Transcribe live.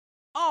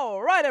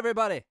All right,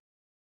 everybody.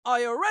 Are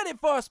you ready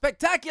for a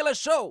spectacular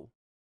show?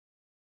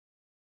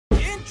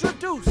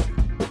 Introducing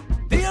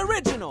the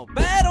original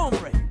Bad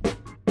Hombre,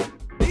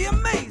 the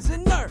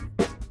amazing nerd,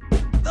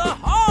 the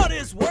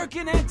hardest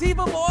working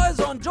Antifa boys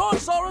on George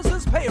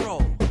Soros's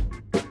payroll,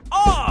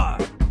 RVT!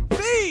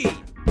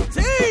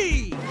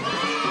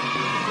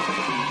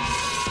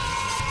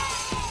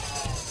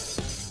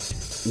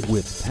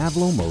 With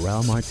Pablo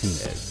Morel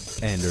Martinez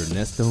and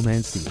Ernesto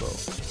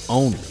Mancibo,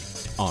 only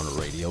on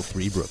Radio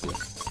Free Brooklyn.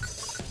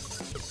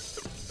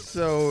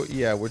 So,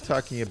 yeah, we're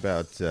talking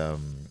about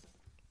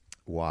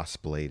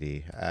Wasp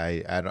Lady.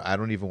 I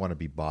don't even want to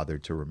be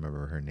bothered to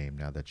remember her name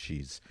now that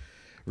she's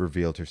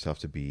revealed herself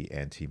to be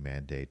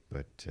anti-mandate.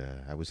 But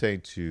I was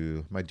saying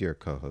to my dear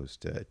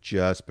co-host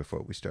just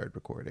before we started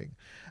recording,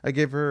 I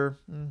gave her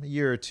a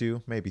year or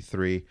two, maybe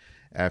 3,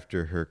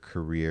 after her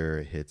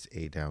career hits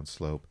a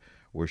downslope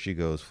where she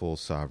goes full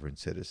sovereign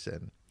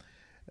citizen.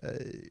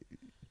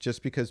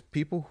 Just because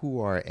people who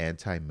are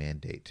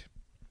anti-mandate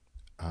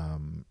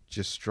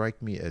just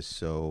strike me as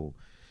so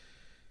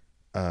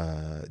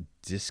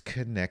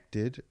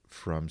disconnected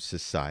from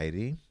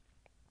society,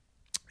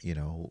 you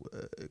know,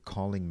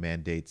 calling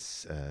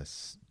mandates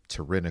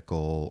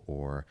tyrannical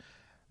or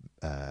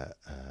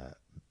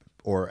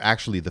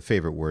actually the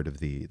favorite word of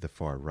the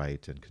far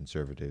right and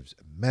conservatives,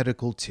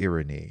 medical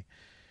tyranny.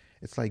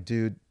 It's like,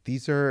 dude,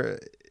 these are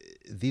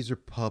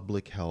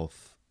public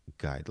health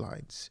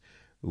guidelines.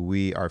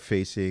 We are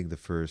facing the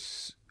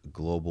first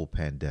global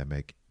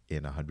pandemic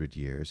in 100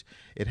 years.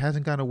 It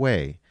hasn't gone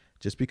away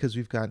just because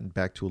we've gotten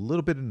back to a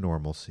little bit of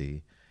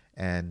normalcy.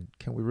 And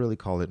can we really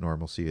call it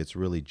normalcy? It's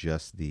really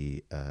just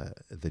the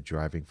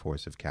driving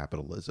force of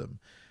capitalism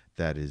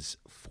that is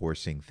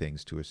forcing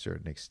things to a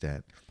certain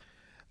extent.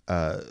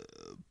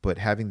 But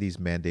having these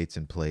mandates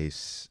in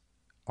place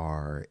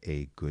are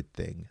a good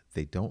thing.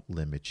 They don't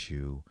limit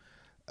you.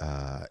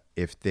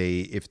 If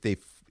they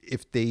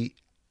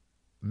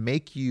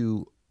make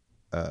you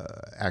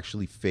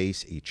actually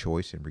face a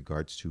choice in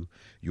regards to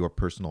your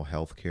personal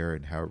health care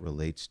and how it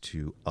relates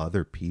to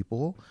other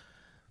people,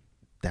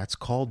 that's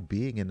called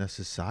being in a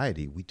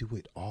society. We do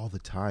it all the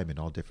time in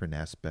all different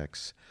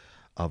aspects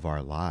of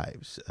our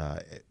lives.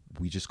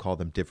 We just call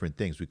them different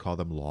things. We call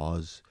them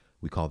laws.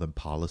 We call them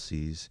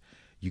policies.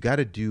 You got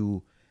to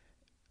do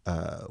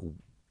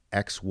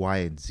X, Y,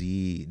 and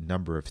Z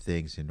number of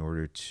things in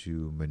order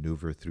to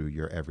maneuver through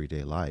your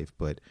everyday life.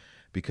 But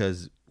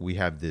because we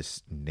have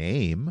this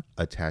name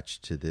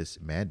attached to this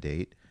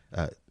mandate,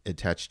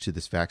 attached to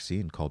this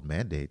vaccine called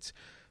mandates,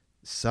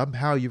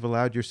 somehow you've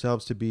allowed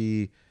yourselves to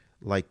be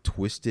like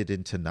twisted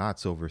into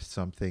knots over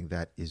something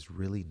that is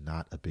really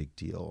not a big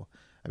deal.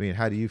 I mean,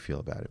 how do you feel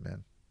about it,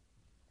 man?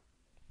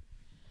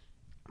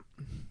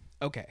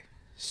 Okay,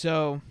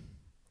 so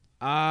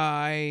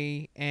I'm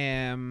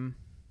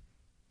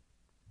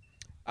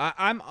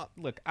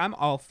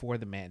all for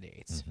the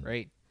mandates, Mm-hmm.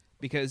 right?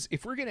 Because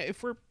if we're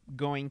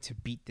going to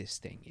beat this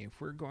thing, if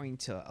we're going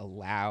to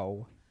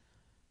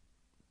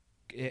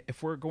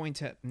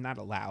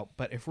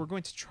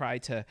try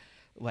to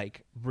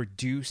like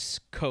reduce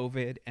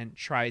COVID and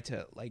try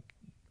to like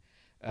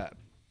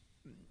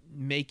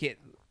make it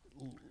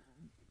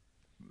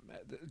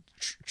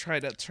try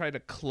to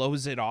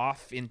close it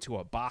off into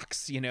a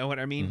box, you know what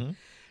I mean?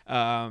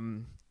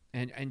 Mm-hmm.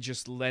 And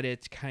just let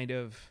it kind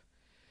of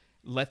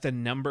let the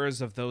numbers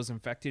of those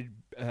infected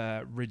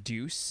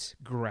reduce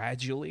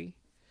gradually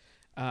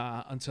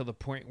until the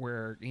point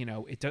where, you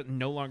know, it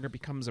no longer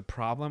becomes a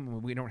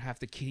problem. We don't have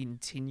to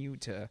continue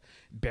to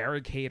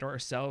barricade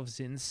ourselves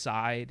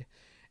inside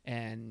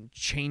and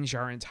change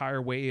our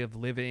entire way of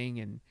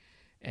living,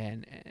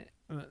 and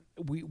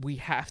we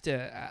have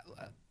to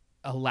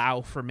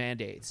allow for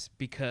mandates,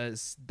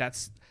 because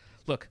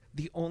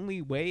the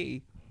only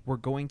way we're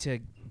going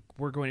to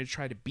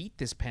try to beat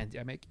this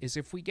pandemic is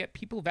if we get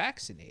people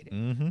vaccinated.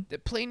 Mm-hmm.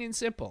 Plain and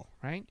simple,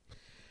 right?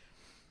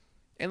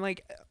 And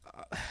like,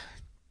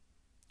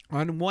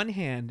 on one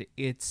hand,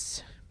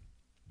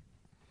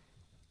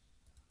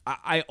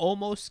 I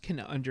almost can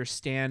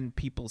understand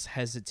people's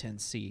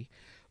hesitancy,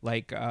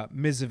 like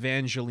Ms.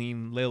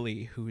 Evangeline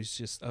Lilly, who's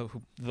just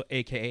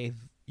AKA,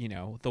 you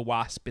know, the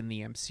Wasp in the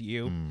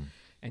MCU,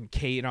 and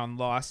Kate on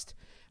Lost.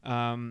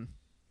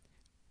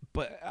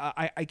 But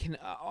I can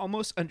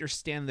almost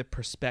understand the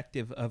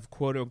perspective of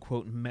quote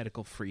unquote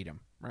medical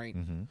freedom, right?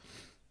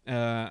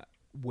 Mm-hmm.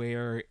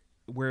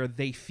 Where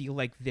they feel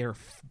like they're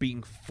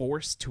being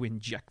forced to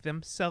inject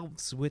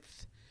themselves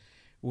with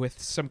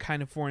some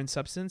kind of foreign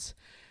substance.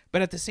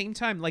 But at the same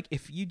time, like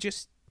if you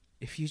just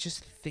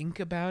think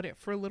about it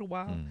for a little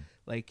while,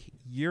 like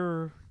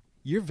you're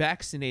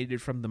vaccinated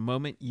from the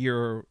moment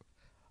you're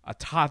a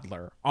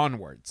toddler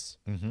onwards,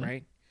 Mm-hmm.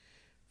 right?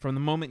 From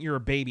the moment you're a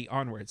baby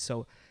onwards.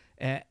 So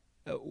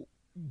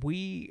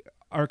we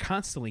are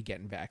constantly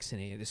getting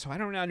vaccinated. So I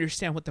don't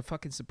understand what the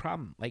fuck is the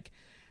problem. Like,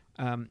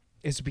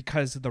 is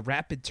because of the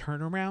rapid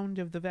turnaround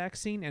of the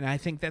vaccine. And I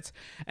think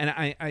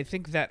I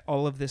think that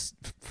all of this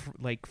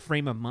like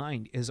frame of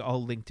mind is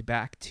all linked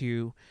back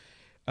to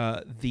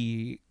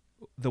the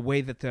the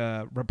way that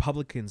the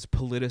Republicans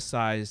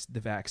politicized the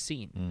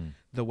vaccine,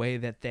 the way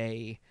that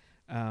they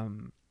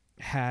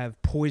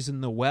have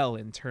poisoned the well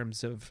in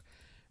terms of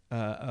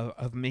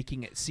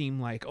making it seem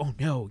like, oh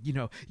no,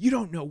 you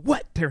don't know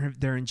what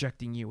they're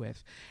injecting you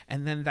with,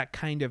 and then that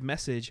kind of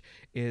message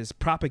is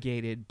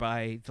propagated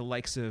by the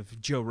likes of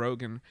Joe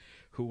Rogan,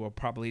 who we'll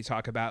probably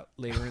talk about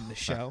later in the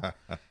show,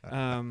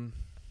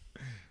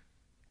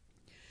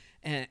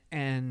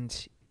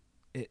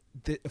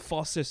 the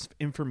false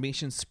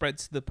information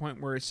spreads to the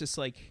point where it's just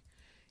like,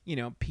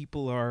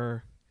 people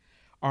are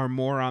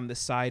more on the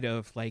side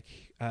of like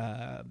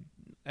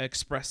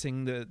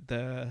expressing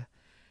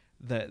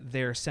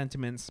their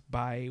sentiments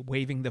by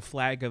waving the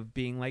flag of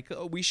being like,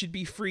 oh, we should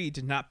be free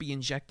to not be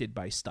injected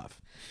by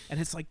stuff. And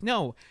it's like,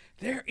 no,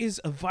 there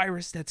is a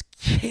virus that's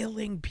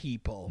killing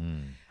people.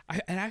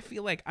 I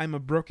feel like I'm a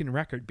broken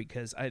record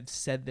because I've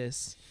said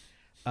this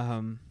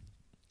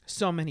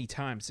so many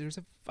times. There's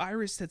a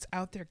virus that's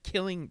out there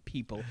killing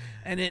people,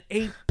 and it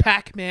ain't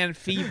Pac-Man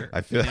fever.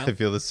 I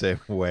feel the same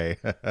way.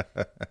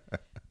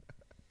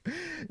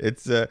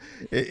 It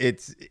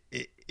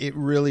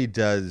really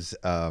does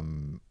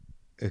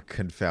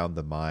confound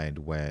the mind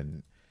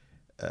when,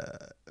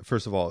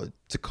 first of all,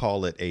 to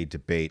call it a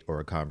debate or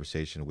a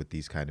conversation with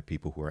these kind of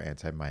people who are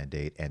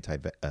anti-mandate,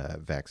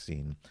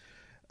 anti-vaccine,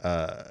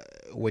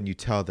 when you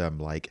tell them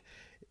like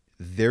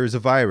there's a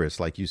virus,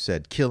 like you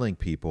said, killing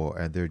people,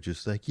 and they're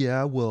just like,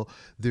 yeah, well,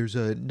 there's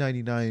a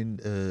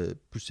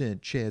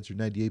 99% chance or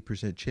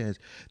 98% chance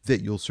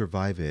that you'll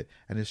survive it.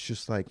 And it's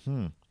just like,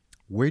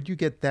 where'd you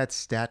get that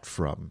stat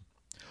from?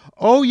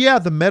 Oh, yeah,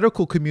 the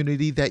medical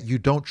community that you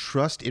don't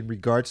trust in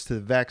regards to the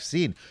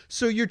vaccine.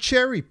 So you're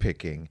cherry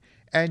picking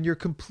and you're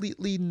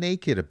completely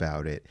naked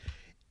about it.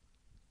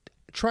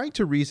 Trying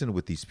to reason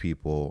with these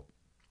people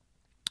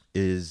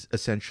is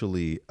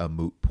essentially a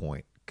moot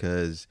point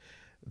because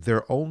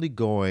they're only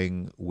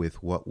going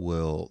with what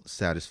will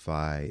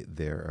satisfy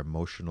their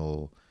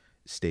emotional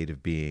state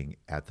of being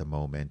at the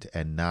moment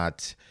and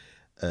not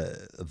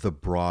the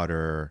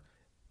broader,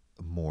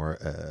 more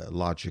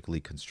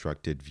logically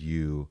constructed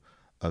view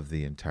of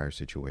the entire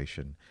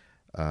situation.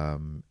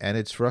 And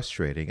it's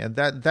frustrating. And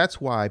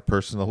that's why,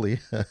 personally,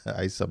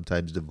 I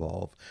sometimes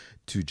devolve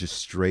to just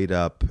straight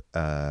up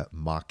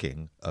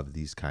mocking of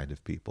these kind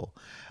of people.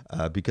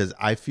 Because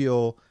I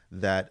feel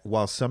that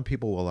while some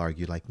people will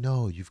argue, like,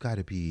 no, you've got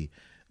to be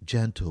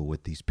gentle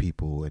with these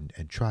people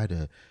and try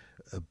to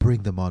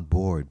bring them on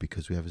board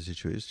because we have a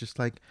situation. It's just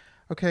like,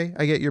 okay,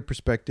 I get your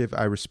perspective.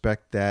 I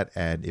respect that.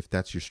 And if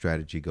that's your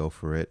strategy, go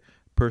for it.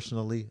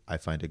 Personally, I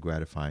find it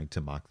gratifying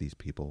to mock these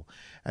people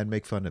and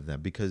make fun of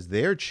them because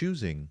they're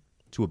choosing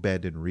to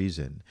abandon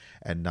reason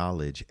and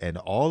knowledge and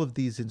all of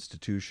these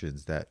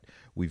institutions that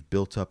we've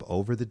built up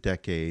over the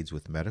decades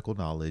with medical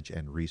knowledge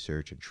and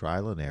research and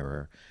trial and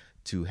error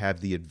to have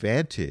the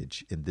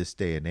advantage in this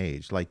day and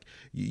age. Like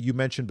you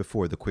mentioned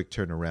before, the quick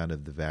turnaround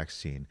of the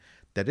vaccine,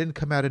 that didn't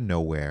come out of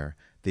nowhere.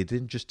 They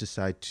didn't just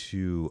decide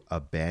to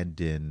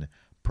abandon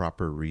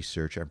proper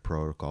research and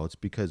protocol. It's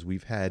because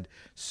we've had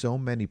so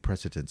many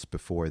precedents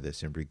before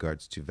this in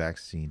regards to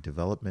vaccine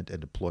development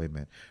and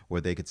deployment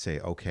where they could say,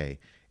 okay,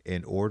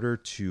 in order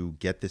to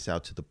get this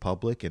out to the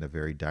public in a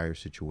very dire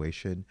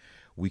situation,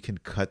 we can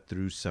cut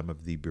through some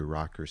of the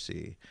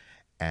bureaucracy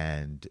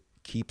and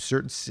keep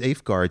certain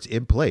safeguards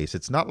in place.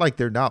 It's not like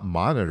they're not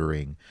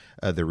monitoring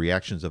the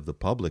reactions of the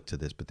public to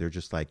this, but they're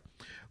just like,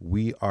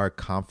 we are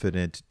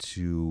confident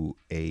to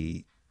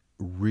a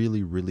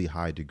really, really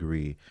high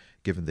degree,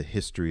 given the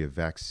history of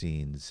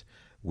vaccines,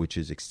 which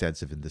is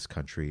extensive in this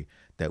country,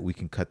 that we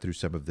can cut through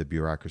some of the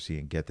bureaucracy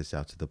and get this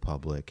out to the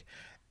public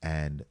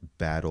and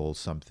battle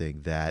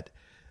something that,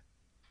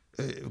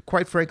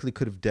 quite frankly,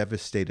 could have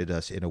devastated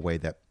us in a way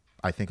that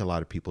I think a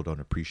lot of people don't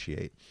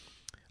appreciate.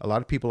 A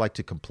lot of people like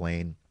to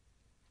complain,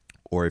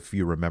 or if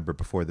you remember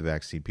before the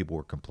vaccine, people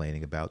were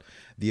complaining about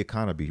the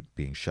economy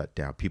being shut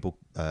down. People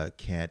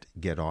can't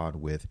get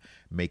on with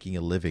making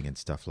a living and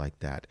stuff like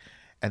that.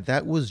 And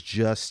that was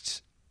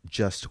just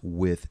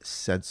with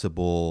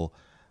sensible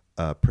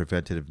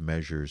preventative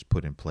measures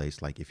put in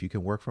place. Like if you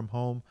can work from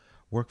home,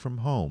 work from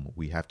home.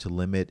 We have to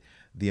limit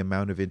the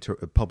amount of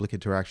public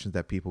interactions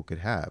that people could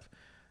have.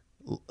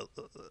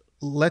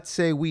 Let's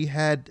say we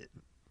had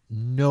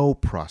no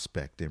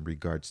prospect in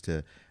regards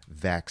to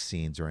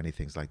vaccines or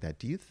anything like that.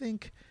 Do you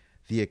think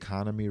the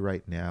economy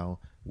right now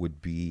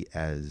would be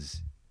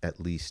as at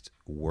least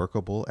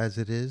workable as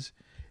it is?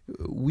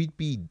 We'd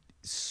be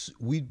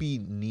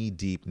knee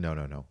deep.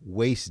 No.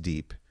 Waist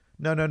deep.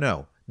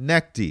 No.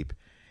 Neck deep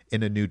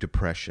in a new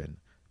depression,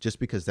 just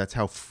because that's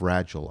how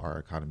fragile our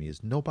economy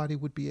is. Nobody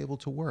would be able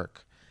to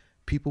work.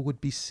 People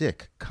would be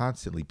sick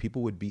constantly.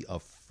 People would be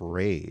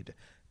afraid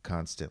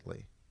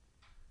constantly.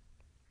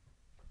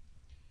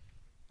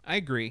 I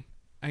agree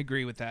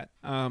with that.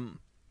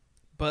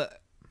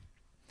 But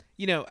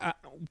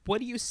what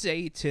do you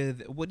say to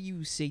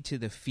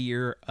the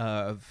fear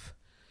of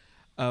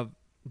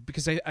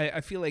because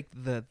I feel like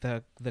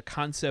the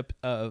concept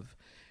of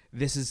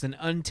this is an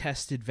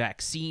untested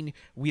vaccine.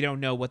 We don't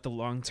know what the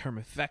long-term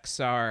effects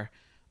are.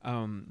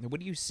 What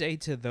do you say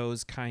to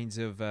those kinds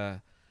of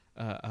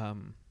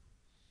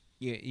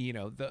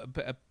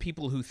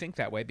people who think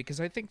that way? Because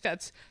I think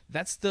that's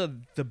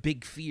the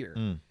big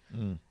fear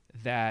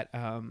that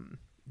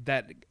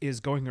that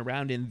is going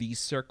around in these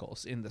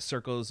circles, in the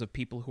circles of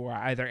people who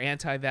are either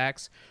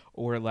anti-vax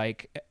or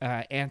like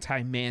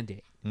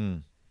anti-mandate.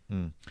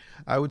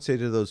 I would say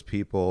to those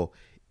people,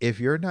 if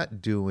you're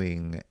not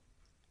doing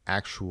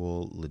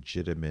actual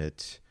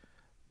legitimate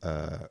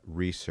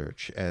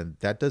research, and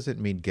that doesn't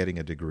mean getting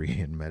a degree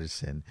in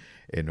medicine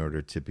in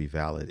order to be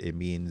valid. It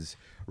means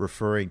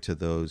referring to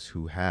those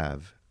who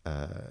have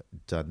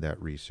done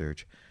that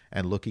research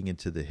and looking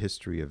into the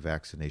history of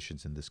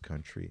vaccinations in this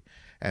country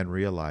and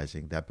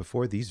realizing that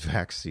before these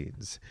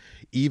vaccines,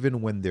 even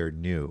when they're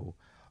new,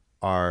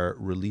 are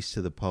released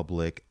to the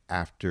public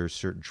after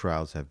certain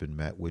trials have been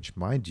met, which,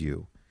 mind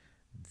you,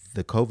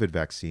 the COVID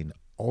vaccine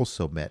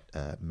also met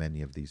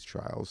many of these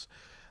trials,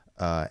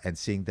 and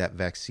seeing that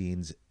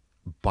vaccines,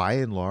 by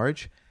and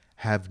large,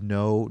 have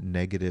no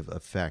negative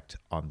effect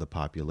on the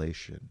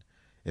population.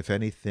 If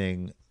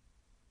anything,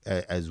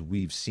 as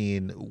we've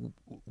seen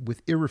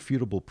with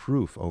irrefutable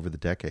proof over the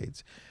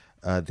decades,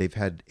 they've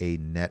had a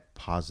net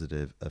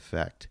positive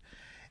effect.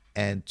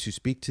 And to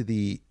speak to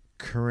the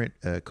current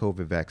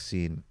COVID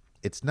vaccine,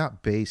 it's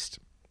not based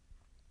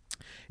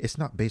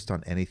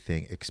on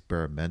anything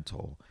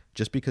experimental.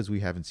 Just because we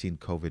haven't seen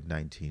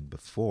COVID-19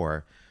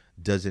 before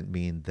doesn't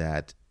mean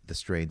that the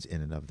strains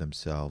in and of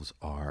themselves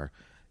are,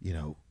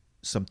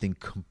 something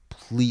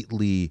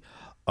completely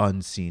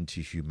unseen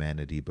to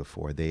humanity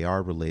before. They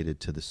are related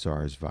to the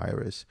SARS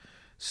virus.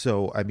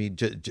 So, I mean,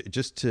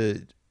 just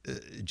to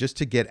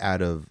get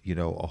out of,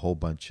 a whole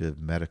bunch of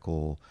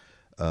medical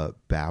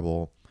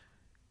babble,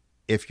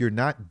 if you're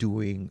not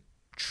doing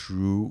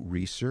true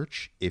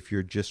research, if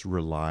you're just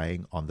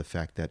relying on the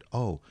fact that,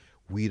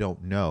 we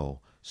don't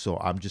know, so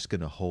I'm just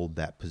going to hold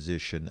that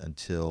position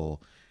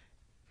until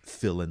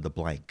fill in the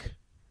blank,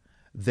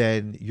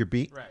 then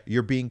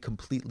you're being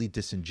completely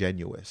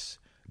disingenuous,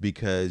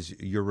 because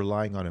you're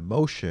relying on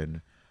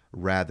emotion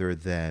rather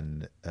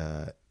than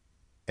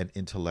an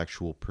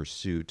intellectual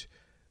pursuit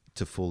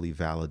to fully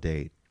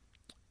validate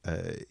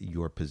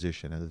your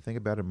position. And the thing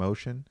about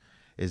emotion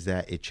is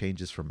that it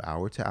changes from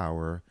hour to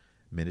hour,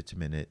 minute to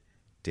minute,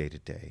 day to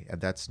day,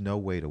 and that's no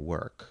way to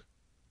work.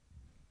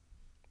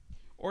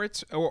 Or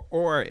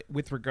or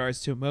with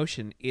regards to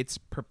emotion, it's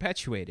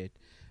perpetuated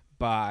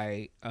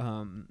by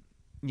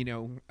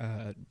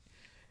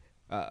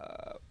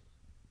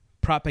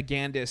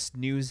propagandist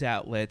news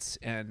outlets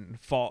and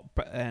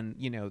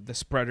the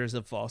spreaders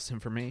of false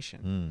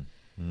information.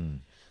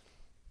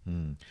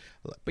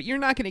 But you're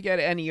not going to get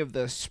any of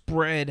the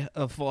spread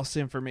of false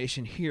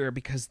information here,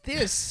 because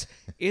this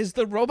is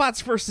the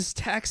Robots versus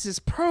Taxes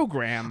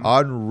program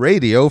on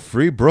Radio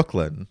Free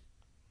Brooklyn.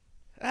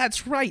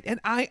 That's right. And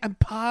I am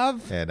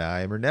Pav. And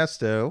I am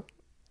Ernesto.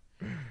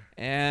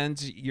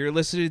 And you're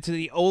listening to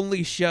the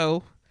only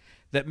show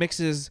that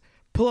mixes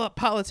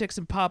politics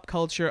and pop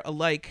culture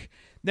alike.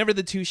 Never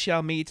the two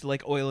shall meet,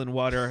 like oil and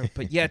water,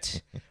 but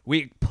yet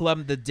we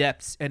plumb the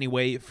depths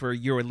anyway for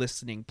your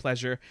listening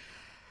pleasure.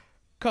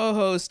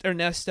 Co-host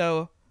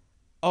Ernesto,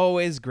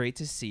 always great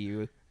to see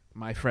you,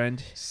 my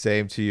friend.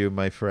 Same to you,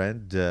 my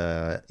friend.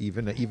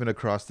 Even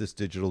across this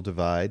digital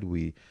divide,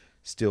 we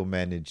still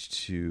manage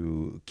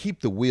to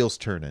keep the wheels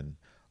turning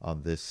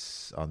on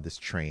this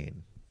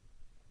train.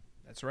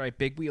 That's right.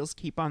 Big wheels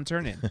keep on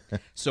turning.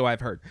 So I've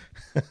heard.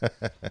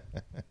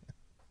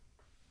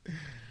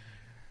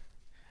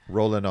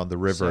 Rolling on the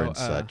river and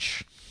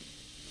such.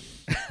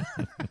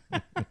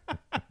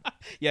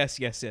 Yes.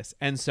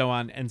 And so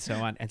on, and so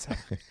on, and so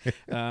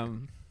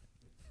on.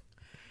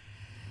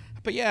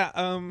 But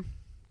yeah,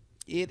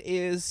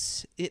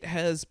 it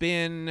has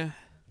been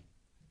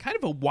kind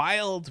of a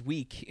wild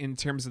week in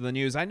terms of the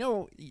news. I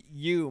know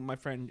you, my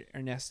friend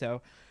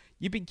Ernesto,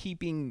 you've been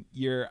keeping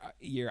your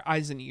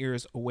eyes and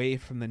ears away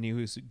from the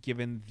news,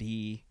 given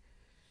the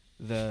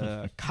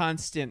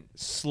constant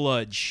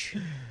sludge,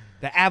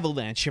 the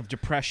avalanche of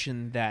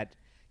depression that,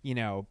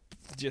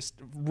 just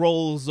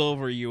rolls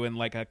over you in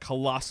like a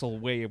colossal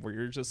wave where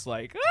you're just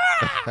like,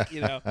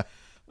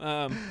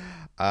 I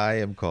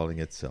am calling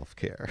it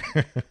self-care.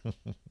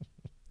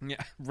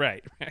 Yeah,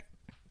 right.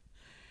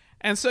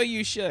 And so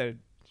you should.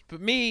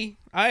 But me,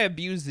 I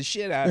abuse the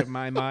shit out of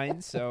my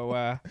mind,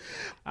 so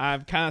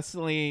I'm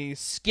constantly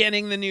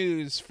scanning the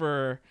news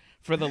for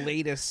the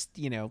latest,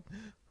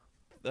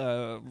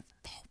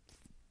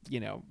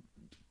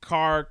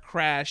 car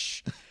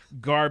crash,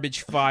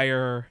 garbage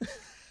fire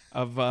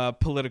of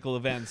political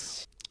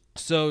events.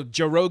 So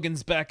Joe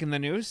Rogan's back in the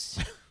news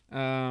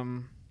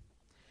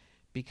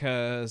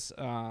because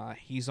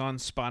he's on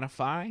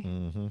Spotify,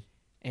 Mm-hmm.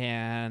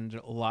 and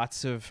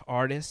lots of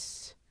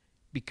artists,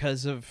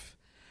 because of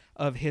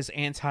his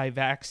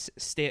anti-vax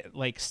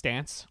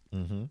stance,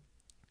 Mm-hmm.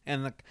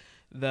 and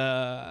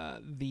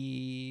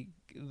the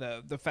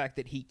fact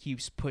that he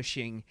keeps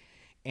pushing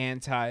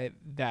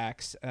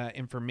anti-vax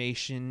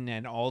information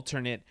and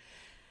alternate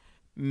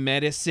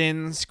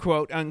medicines,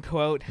 quote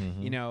unquote,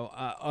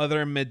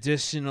 other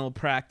medicinal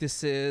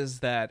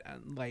practices that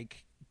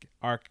like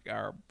are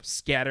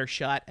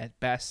scattershot at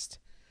best.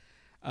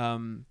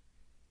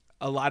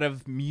 A lot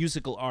of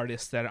musical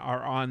artists that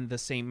are on the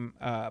same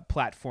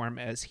platform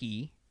as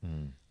he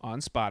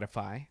on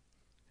Spotify,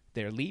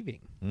 they're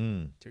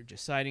leaving. They're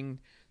deciding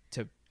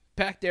to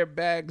pack their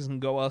bags and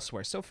go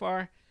elsewhere. So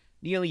far,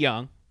 Neil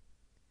Young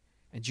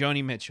and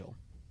Joni Mitchell.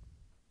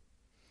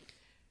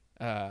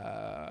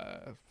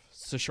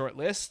 It's a short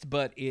list,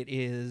 but it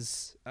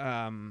is,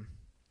 as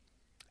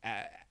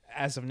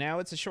of now,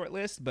 it's a short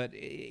list, but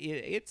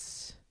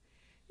it's,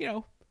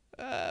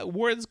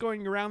 words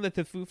going around that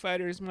the Foo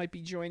Fighters might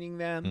be joining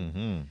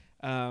them,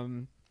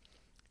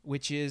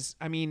 which is,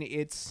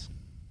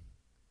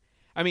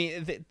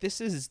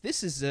 this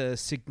is a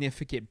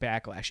significant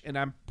backlash, and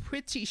I'm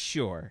pretty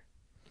sure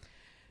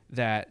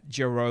that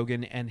Joe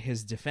Rogan and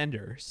his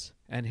defenders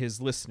and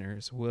his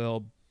listeners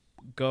will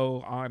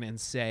go on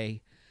and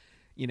say,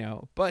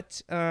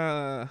 it's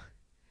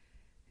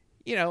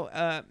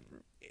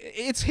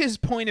his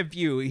point of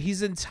view.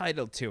 He's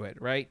entitled to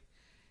it, right?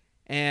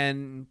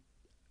 And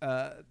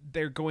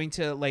they're going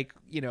to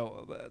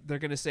they're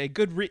going to say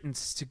good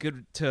riddance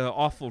to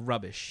awful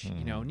rubbish.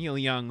 Neil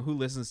Young, who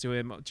listens to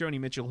him? Joni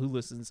Mitchell, who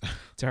listens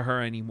to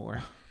her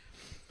anymore?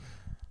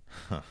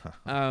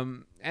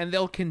 And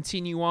they'll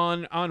continue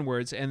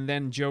onwards, and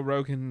then Joe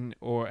Rogan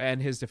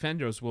and his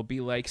defenders will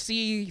be like,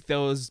 see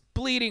those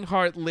bleeding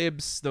heart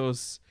libs,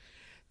 those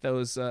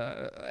Antifa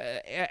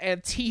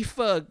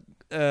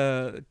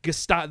the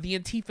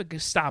Antifa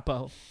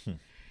Gestapo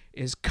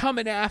is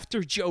coming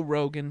after Joe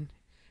Rogan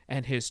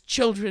and his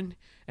children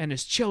and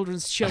his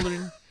children's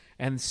children,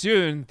 and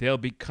soon they'll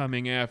be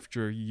coming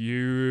after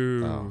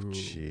you. Oh,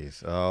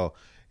 jeez. Oh,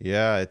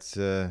 yeah. It's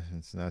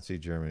Nazi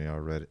Germany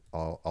already,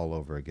 all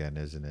over again,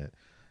 isn't it?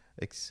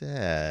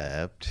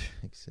 Except,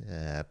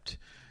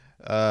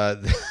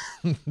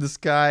 this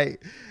guy,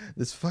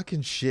 this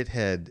fucking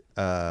shithead.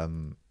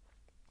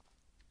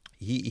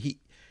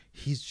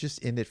 He's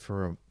just in it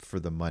for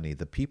the money.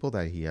 The people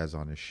that he has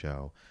on his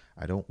show,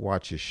 I don't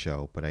watch his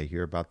show, but I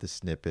hear about the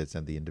snippets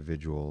and the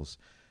individuals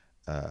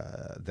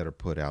that are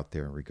put out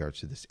there in regards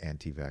to this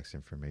anti-vax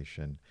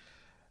information,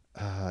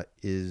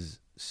 is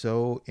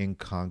so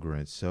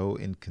incongruent, so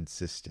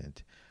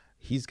inconsistent.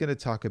 He's going to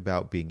talk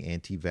about being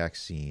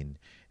anti-vaccine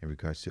in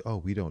regards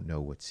to, we don't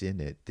know what's in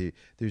it.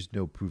 There's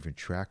no proven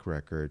track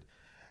record.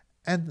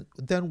 And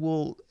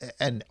then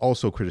and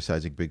also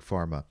criticizing Big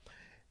Pharma.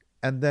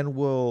 And then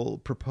we'll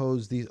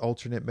propose these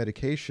alternate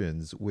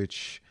medications,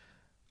 which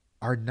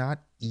are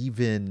not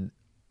even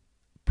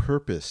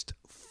purposed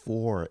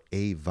for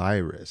a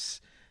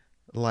virus.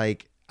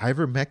 Like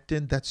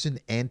ivermectin, that's an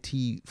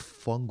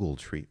antifungal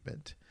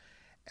treatment.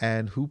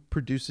 And who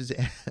produces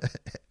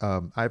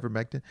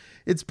ivermectin?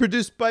 It's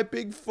produced by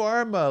Big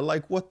Pharma.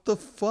 Like, what the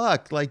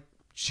fuck? Like,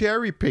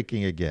 cherry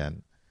picking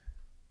again.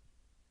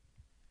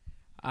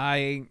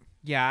 I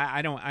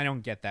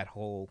don't get that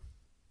whole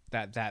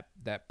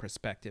that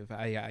perspective.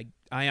 I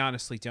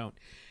honestly don't,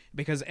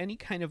 because any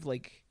kind of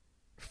like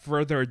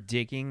further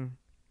digging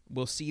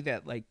will see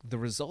that like the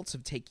results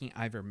of taking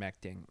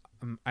ivermectin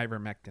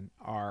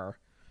are,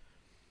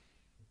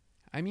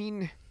 I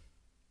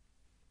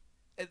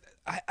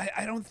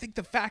don't think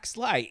the facts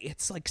lie.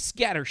 It's like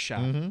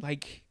scattershot.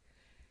 Like,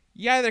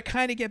 you either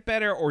kind of get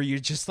better or you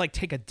just like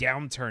take a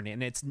downturn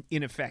and it's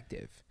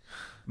ineffective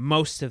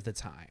most of the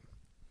time.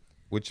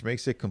 Which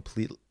makes it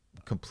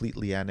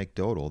completely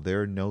anecdotal.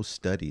 There are no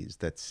studies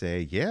that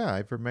say,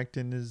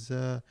 ivermectin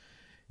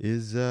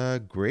is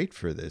great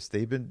for this.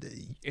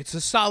 It's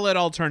a solid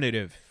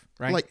alternative,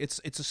 right? Like,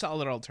 it's a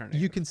solid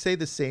alternative. You can say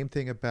the same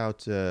thing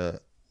about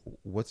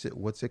what's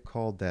it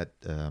called, that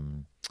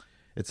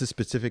it's a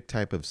specific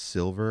type of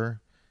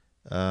silver.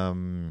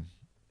 What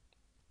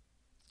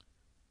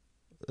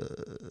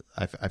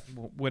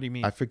do you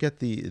mean? I forget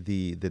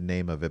the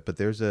name of it, but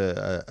there's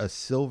a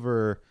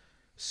silver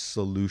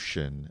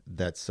solution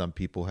that some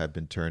people have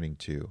been turning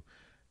to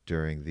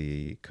during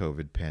the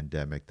COVID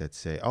pandemic that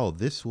say,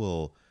 this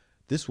will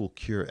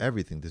cure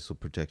everything. This will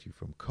protect you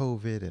from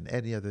COVID and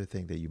any other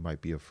thing that you might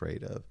be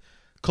afraid of.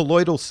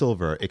 Colloidal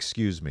silver,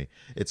 excuse me.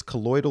 It's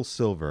colloidal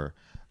silver.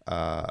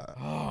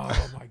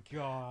 Oh my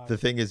God. The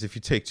thing is, if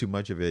you take too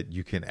much of it,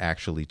 you can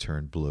actually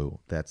turn blue.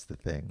 That's the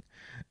thing.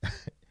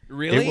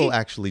 Really? It will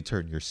actually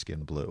turn your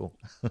skin blue.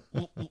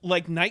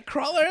 Like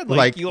Nightcrawler?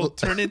 Like you'll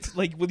turn into,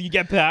 like, will you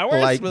get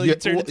powers? Like, will you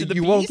turn into the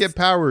you beast? won't get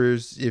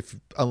powers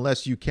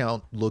unless you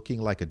count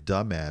looking like a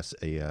dumbass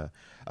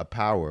a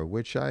power,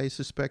 which I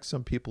suspect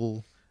some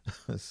people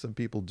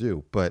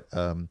do. But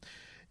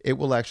it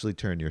will actually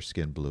turn your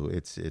skin blue.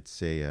 It's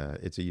a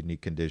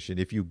unique condition.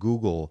 If you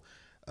Google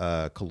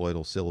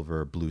colloidal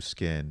silver blue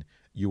skin,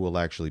 you will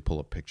actually pull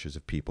up pictures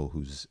of people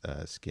whose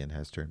skin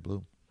has turned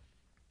blue.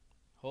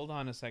 Hold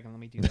on a second. Let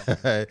me do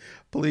that.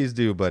 Please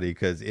do, buddy,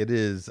 because it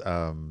is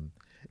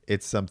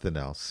it's something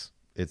else.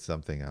 It's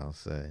something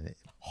else.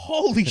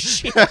 Holy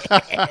shit.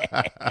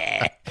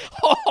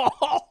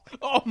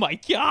 Oh my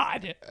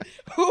God.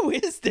 Who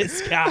is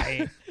this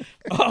guy?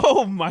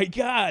 Oh my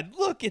God!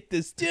 Look at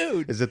this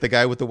dude. Is it the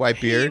guy with the white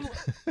beard?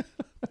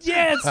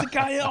 Yeah, it's the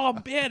guy. Oh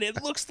man,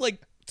 it looks like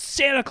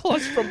Santa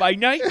Claus from my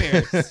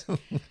nightmares.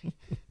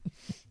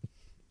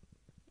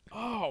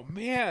 Oh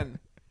man,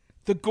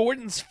 the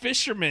Gordon's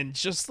fisherman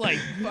just like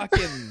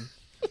fucking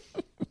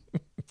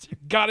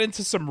got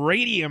into some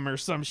radium or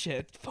some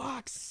shit.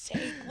 Fuck's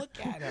sake, look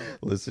at him.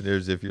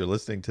 Listeners, if you're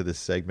listening to this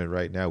segment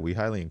right now, we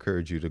highly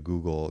encourage you to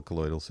Google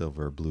colloidal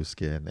silver blue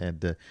skin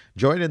and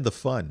join in the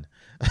fun.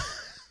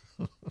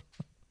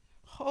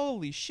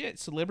 Holy shit.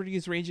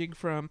 Celebrities ranging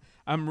from,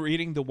 I'm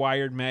reading the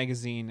Wired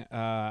magazine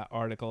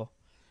article.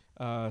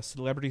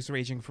 Celebrities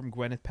ranging from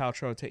Gwyneth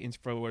Paltrow to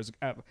InfoWars.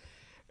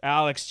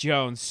 Alex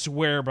Jones,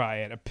 swear by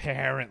it,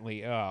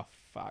 apparently. Oh,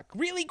 fuck.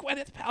 Really,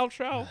 Gwyneth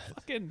Paltrow?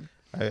 Fucking.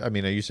 I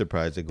mean, are you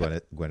surprised at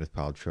Gwyneth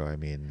Paltrow? I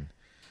mean,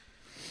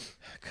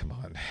 come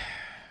on.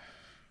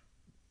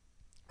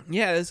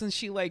 Yeah, isn't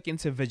she like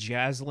into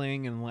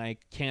vajazzling and like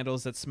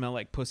candles that smell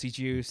like pussy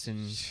juice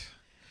and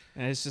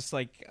it's just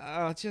like,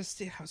 white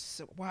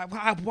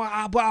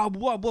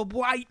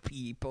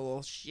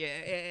people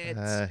shit.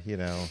 You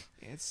know,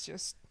 it's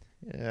just.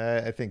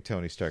 Yeah, I think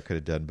Tony Stark could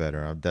have done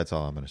better. That's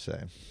all I'm going to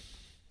say.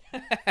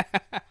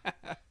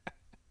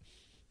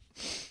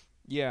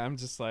 Yeah, I'm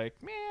just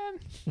like, man,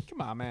 come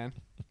on, man.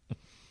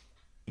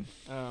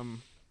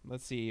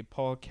 Let's see.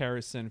 Paul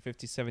Carrison,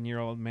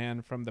 57-year-old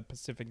man from the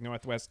Pacific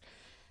Northwest.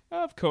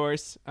 Of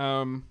course.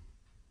 Not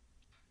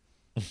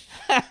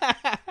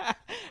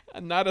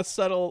a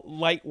subtle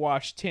light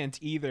wash tint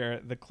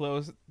either.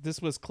 This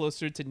was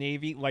closer to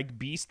navy, like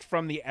Beast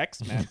from the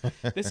X-Men.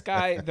 This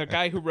guy, the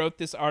guy who wrote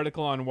this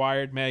article on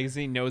Wired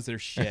magazine, knows their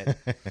shit.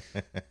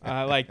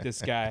 I like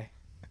this guy.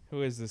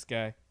 Who is this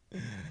guy?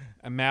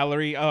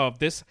 Mallory. Oh,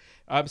 this.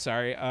 I'm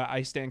sorry.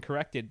 I stand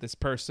corrected. This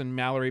person,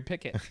 Mallory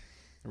Pickett,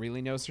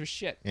 really knows her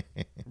shit.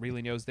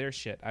 Really knows their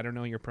shit. I don't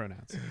know your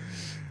pronouns.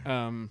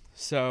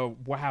 So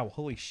wow,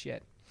 holy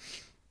shit.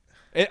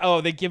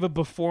 They give a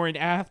before and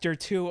after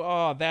too.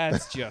 Oh,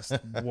 that's just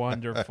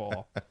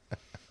wonderful.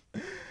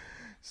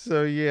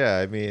 So yeah,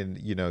 I mean,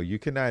 you know, you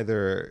can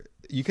either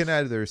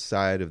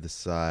side of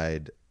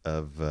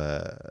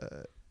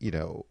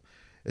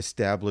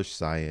established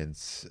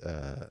science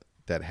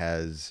that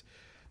has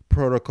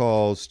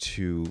protocols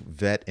to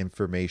vet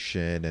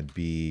information and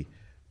be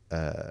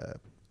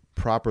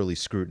properly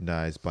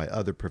scrutinized by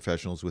other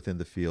professionals within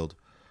the field,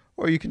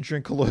 or you can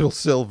drink colloidal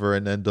silver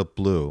and end up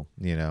blue.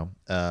 You know,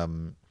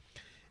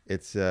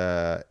 it's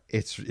not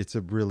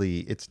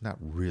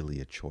really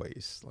a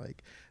choice.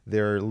 Like,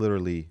 there are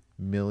literally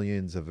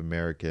millions of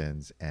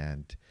Americans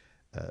and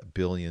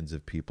billions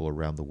of people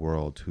around the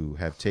world who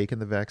have taken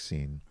the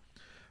vaccine,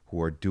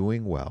 who are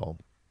doing well,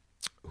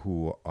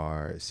 who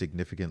are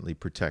significantly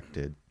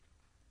protected,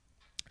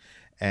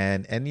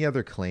 and any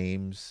other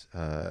claims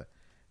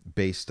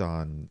based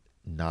on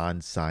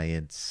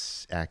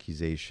non-science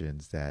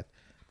accusations that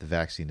the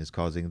vaccine is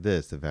causing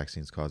this, the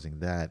vaccine is causing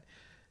that.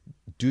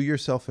 Do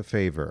yourself a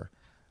favor.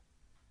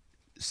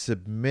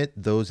 Submit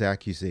those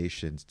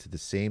accusations to the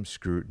same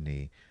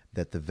scrutiny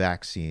that the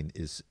vaccine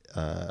is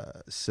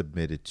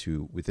submitted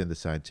to within the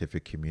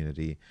scientific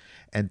community,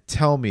 and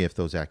tell me if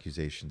those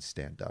accusations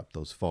stand up,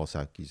 those false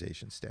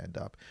accusations stand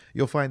up.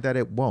 You'll find that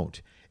it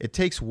won't. It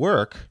takes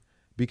work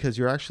because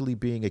you're actually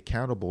being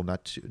accountable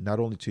not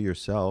only to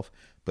yourself,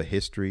 but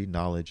history,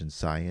 knowledge, and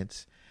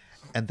science.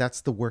 And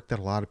that's the work that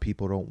a lot of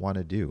people don't want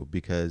to do,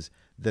 because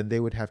then they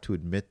would have to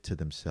admit to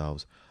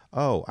themselves,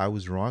 oh, I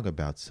was wrong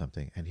about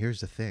something. And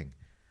here's the thing.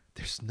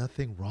 There's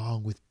nothing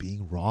wrong with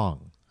being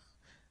wrong.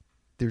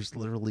 There's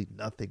literally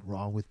nothing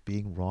wrong with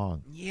being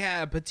wrong.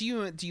 Yeah, but do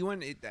you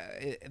want?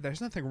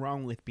 There's nothing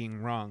wrong with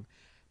being wrong,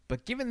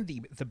 but given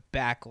the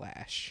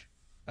backlash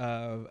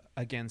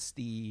against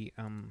the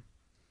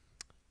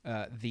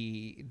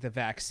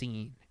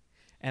vaccine,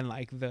 and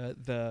like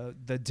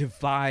the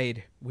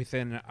divide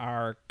within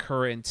our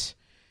current,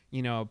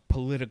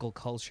 political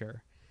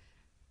culture,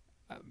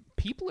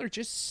 people are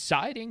just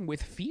siding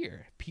with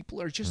fear.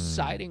 People are just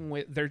siding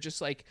with. They're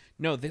just like,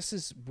 no,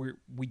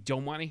 we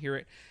don't want to hear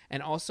it.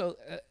 And also,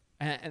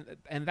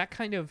 and that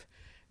kind of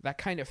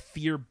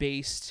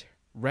fear-based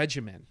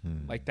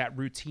regimen, like that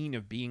routine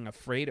of being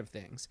afraid of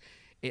things,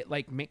 it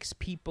like makes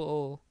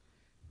people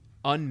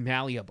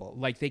unmalleable.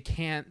 Like they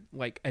can't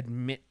like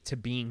admit to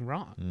being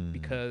wrong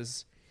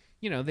because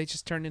they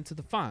just turn into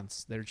the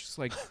fonts. They're just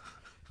like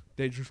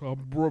they just they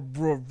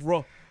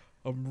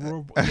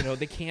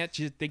can't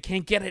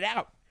get it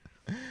out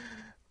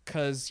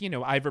because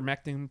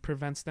ivermectin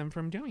prevents them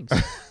from doing so.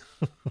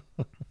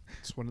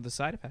 It's one of the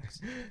side effects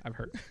I've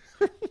heard.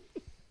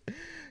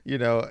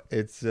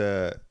 It's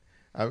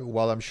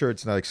while I'm sure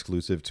it's not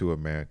exclusive to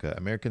America,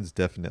 Americans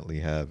definitely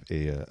have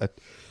a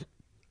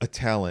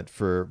talent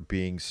for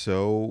being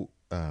so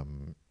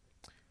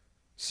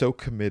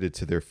committed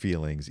to their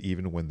feelings,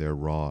 even when they're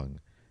wrong,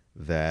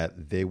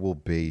 that they will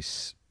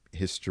base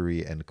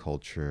history and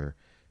culture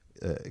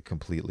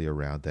completely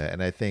around that.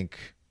 And I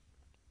think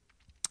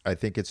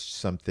it's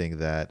something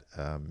that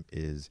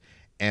is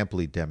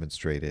amply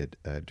demonstrated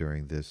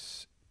during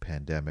this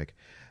pandemic.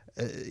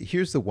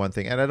 Here's the one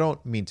thing, and I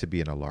don't mean to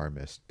be an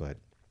alarmist, but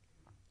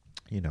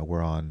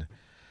we're on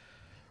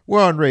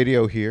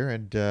radio here,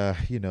 and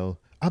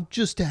I'm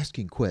just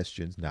asking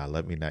questions. Nah,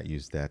 let me not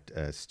use that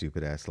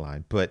stupid ass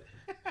line. But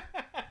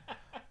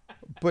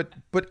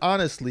but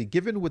honestly,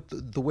 given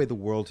with the way the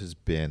world has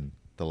been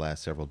the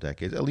last several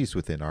decades, at least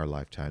within our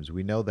lifetimes,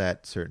 we know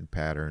that certain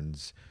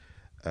patterns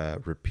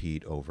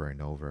repeat over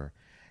and over.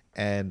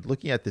 And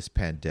looking at this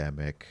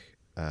pandemic,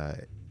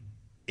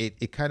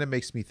 it kind of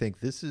makes me think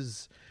this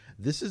is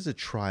a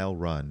trial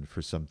run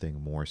for something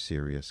more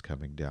serious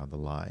coming down the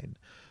line.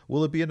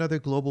 Will it be another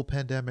global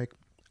pandemic?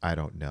 I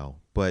don't know.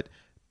 But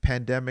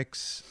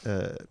pandemics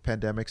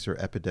or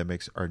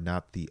epidemics are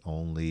not the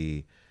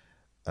only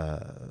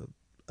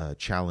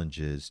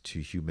challenges to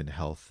human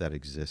health that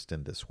exist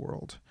in this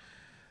world.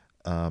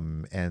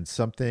 And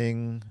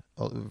something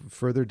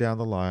further down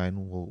the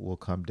line will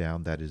come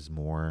down that is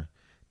more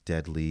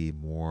deadly,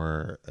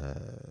 more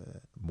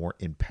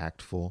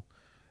impactful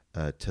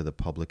to the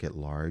public at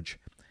large.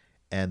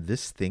 And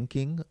this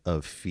thinking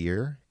of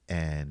fear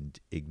and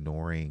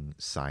ignoring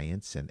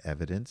science and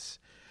evidence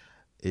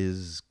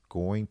is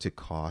going to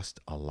cost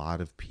a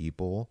lot of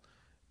people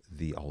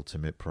the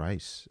ultimate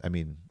price. I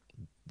mean,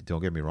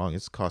 don't get me wrong,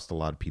 it's cost a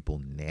lot of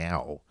people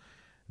now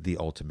the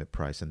ultimate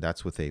price, and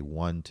that's with a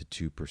 1%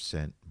 to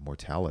 2%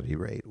 mortality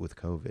rate with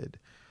COVID.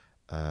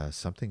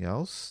 Something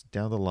else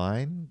down the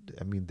line,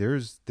 I mean,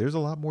 there's a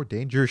lot more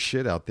dangerous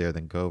shit out there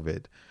than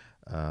COVID.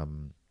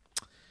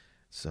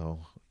 So,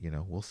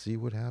 we'll see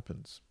what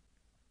happens.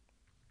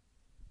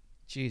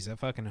 Jeez, I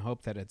fucking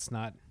hope that it's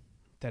not,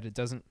 that it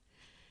doesn't,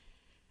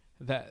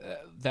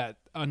 that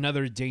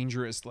another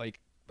dangerous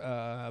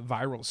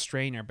viral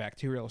strain or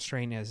bacterial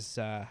strain is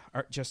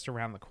just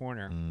around the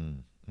corner.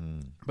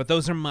 But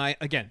those are my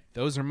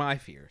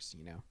fears.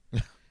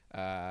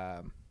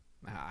 I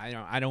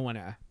don't want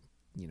to,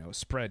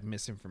 spread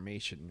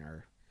misinformation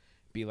or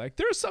be like,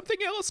 there's something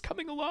else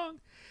coming along.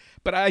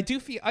 But I do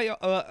feel,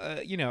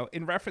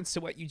 in reference to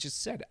what you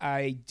just said,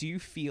 I do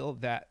feel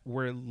that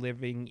we're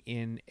living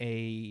in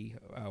a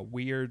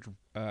weird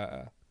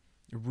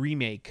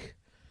remake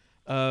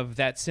of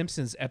that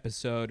Simpsons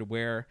episode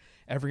where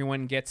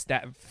everyone gets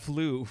that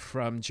flu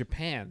from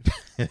Japan,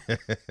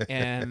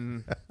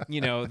 and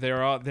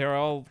they're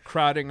all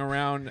crowding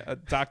around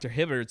Dr.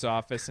 Hibbard's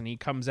office, and he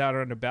comes out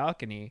on the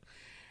balcony,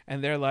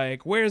 and they're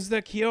like, "Where's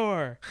the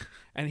cure?"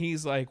 And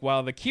he's like,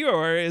 "Well, the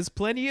cure is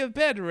plenty of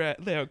bed rest.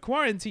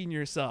 Quarantine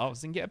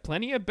yourselves and get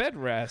plenty of bed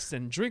rest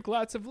and drink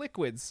lots of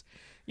liquids.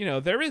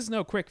 There is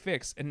no quick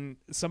fix." And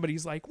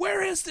somebody's like,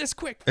 "Where is this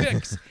quick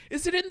fix?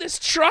 Is it in this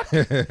truck?"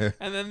 And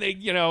then they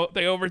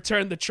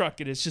overturn the truck,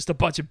 and it's just a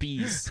bunch of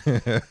bees.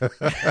 And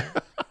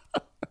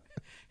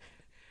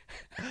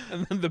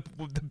then the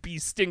bee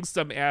stings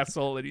some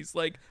asshole, and he's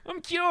like, "I'm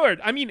cured.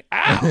 I mean,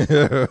 ow."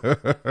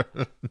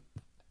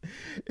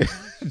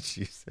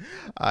 Jeez.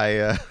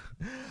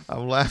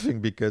 I'm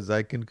laughing because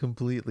I can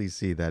completely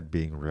see that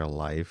being real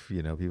life.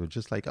 People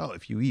just like, oh,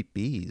 if you eat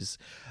bees,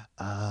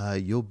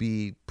 you'll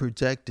be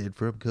protected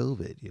from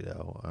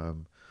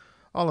COVID.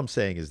 All I'm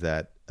saying is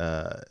that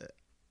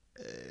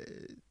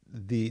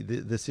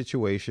the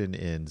situation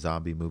in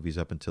zombie movies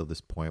up until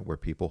this point, where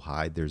people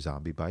hide their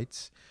zombie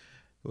bites,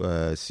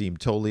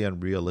 seemed totally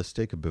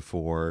unrealistic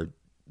before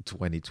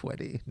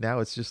 2020. Now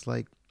it's just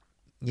like,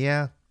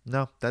 yeah.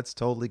 No, that's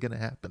totally going to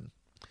happen.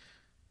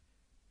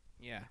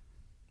 Yeah.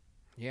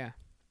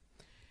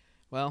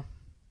 Well,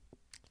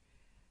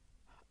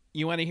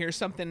 you want to hear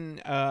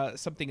something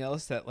else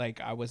that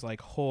I was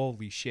like,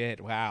 holy shit,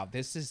 wow,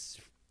 this is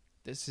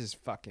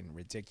fucking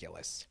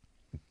ridiculous.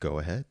 Go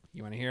ahead.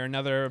 You want to hear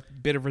another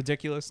bit of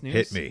ridiculous news?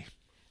 Hit me.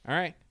 All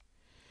right.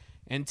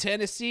 In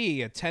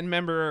Tennessee, a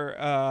 10-member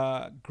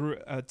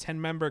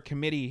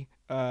committee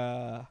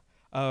of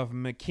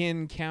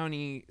McKinn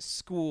County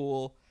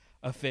School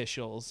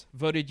officials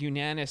voted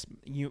unanimously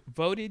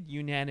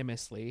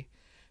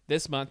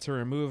this month to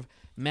remove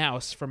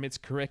mouse from its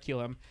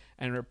curriculum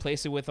and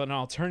replace it with an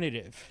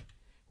alternative,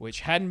 which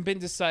hadn't been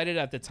decided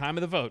at the time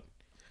of the vote,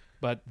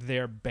 but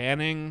they're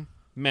banning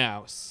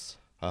mouse.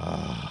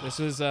 This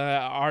is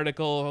an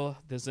article.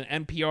 There's an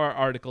NPR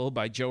article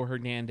by Joe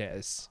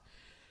Hernandez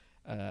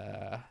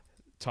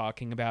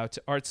talking about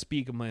Art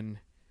Spiegelman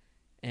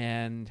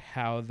and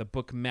how the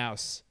book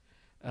Mouse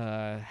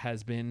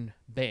has been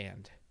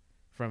banned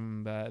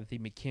from the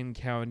McKinn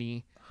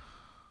County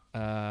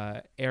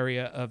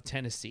area of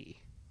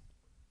Tennessee.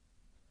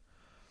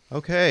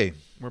 Okay.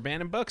 We're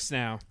banning books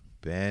now.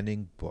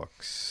 Banning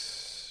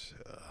books.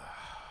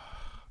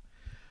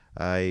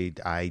 I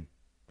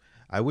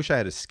wish I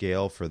had a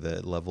scale for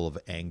the level of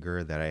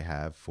anger that I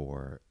have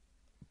for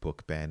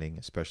book banning,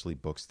 especially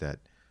books that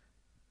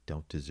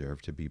don't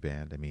deserve to be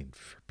banned. I mean,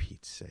 for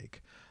Pete's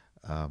sake.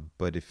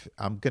 But if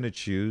I'm going to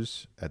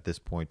choose at this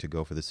point to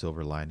go for the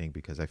silver lining,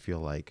 because I feel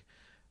like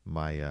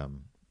my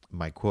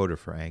quota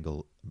for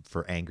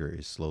anger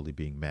is slowly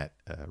being met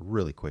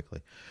really quickly.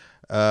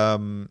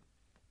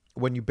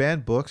 When you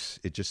ban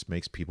books, it just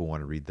makes people want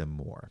to read them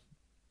more.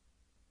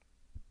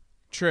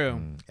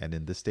 True. And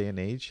in this day and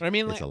age, But I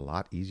mean, it's like- a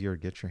lot easier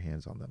to get your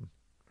hands on them.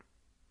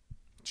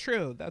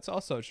 True. That's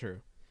also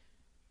true.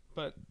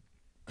 But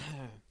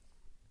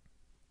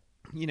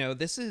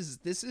this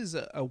is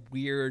a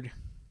weird.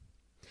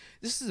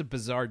 This is a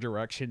bizarre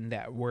direction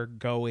that we're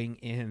going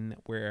in,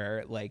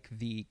 where like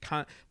the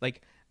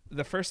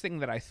first thing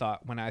that I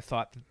thought when I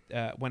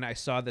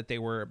saw that they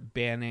were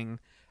banning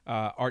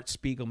Art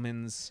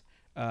Spiegelman's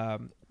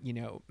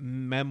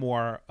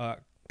memoir,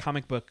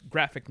 comic book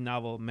graphic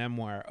novel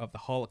memoir of the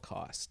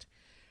Holocaust,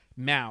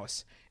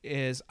 Mouse,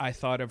 is I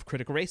thought of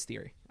critical race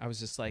theory. I was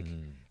just like,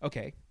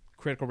 okay,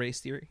 critical race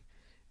theory.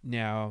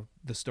 Now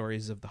the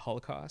stories of the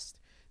Holocaust,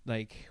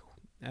 like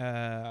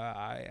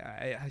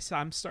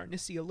I'm starting to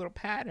see a little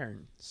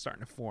pattern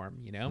starting to form.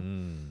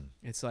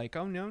 It's like,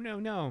 oh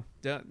no,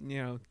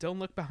 don't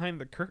look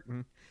behind the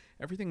curtain.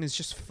 Everything is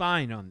just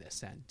fine on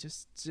this end.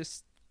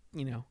 Just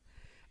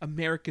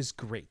America's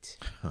great,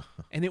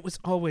 and it was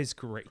always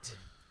great.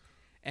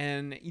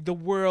 And the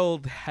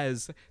world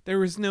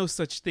there is no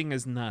such thing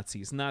as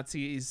Nazis.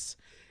 Nazis,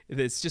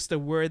 it's just a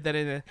word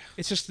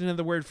it's just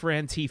another word for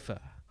Antifa,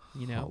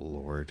 Oh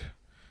Lord.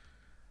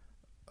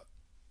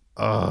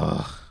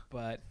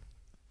 But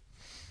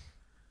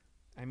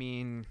I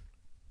mean,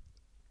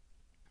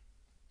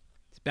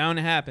 it's bound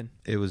to happen.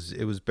 It was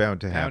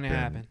bound to happen.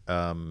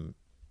 Bound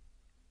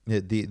to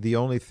happen. The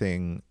only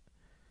thing,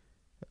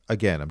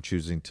 again, I'm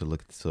choosing to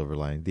look at the silver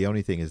lining. The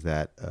only thing is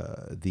that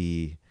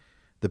the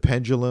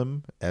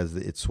pendulum, as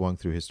it swung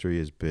through history,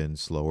 has been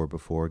slower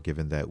before,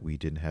 given that we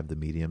didn't have the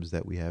mediums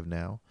that we have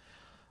now.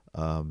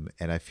 And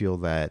I feel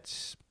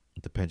that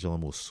the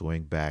pendulum will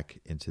swing back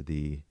into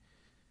the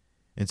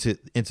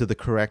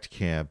correct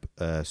camp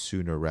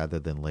sooner rather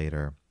than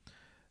later,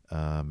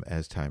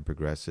 as time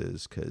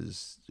progresses.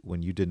 Because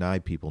when you deny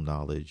people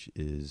knowledge,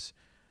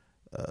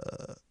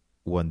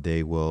 one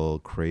day will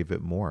crave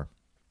it more.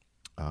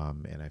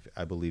 And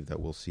I believe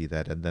that we'll see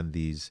that. And then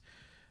these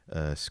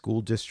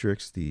school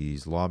districts,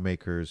 these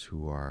lawmakers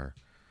who are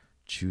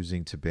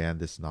choosing to ban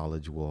this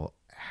knowledge will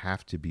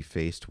have to be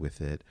faced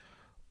with it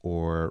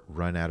or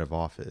run out of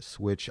office,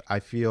 which I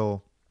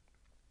feel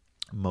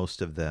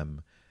most of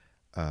them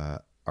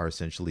are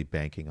essentially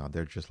banking on.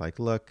 They're just like,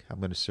 look, I'm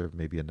going to serve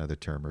maybe another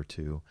term or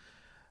two.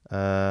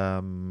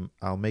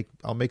 I'll make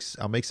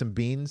some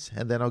beans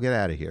and then I'll get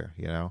out of here,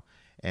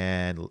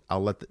 and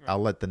I'll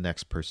let the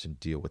next person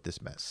deal with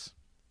this mess.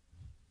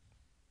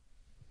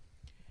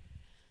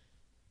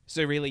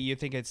 So really, you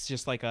think it's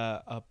just like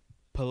a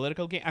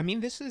political game? I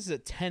mean, this is a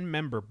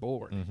 10-member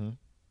board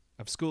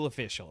of school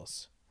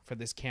officials for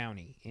this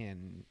county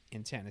in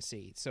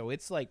Tennessee. So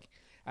it's like,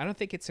 I don't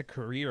think it's a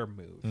career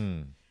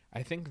move.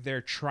 I think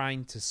they're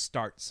trying to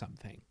start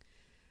something.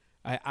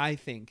 I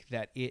think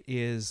that it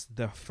is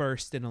the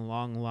first in a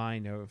long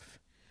line of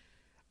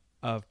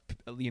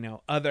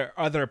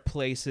other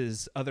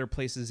places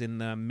in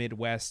the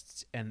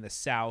Midwest and the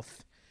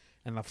South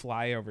and the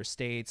flyover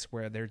states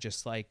where they're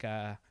just like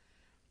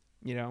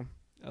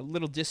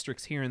little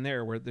districts here and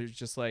there where there's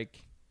just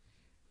like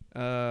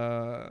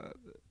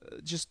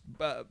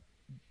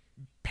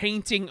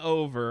painting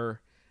over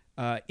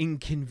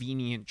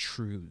inconvenient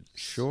truths.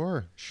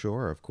 Sure,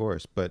 of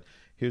course. But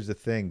here's the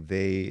thing: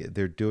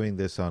 they're doing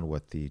this on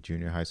the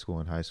junior high school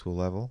and high school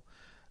level.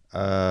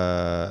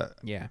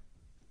 Yeah.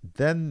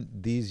 Then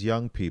these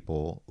young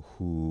people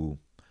who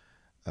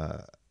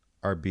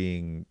are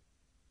being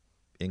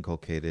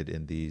inculcated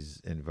in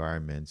these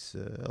environments,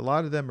 a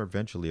lot of them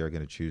eventually are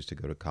going to choose to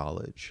go to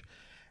college,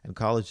 and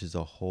college is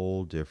a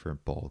whole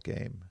different ball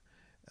game.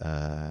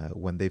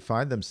 When they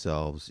find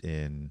themselves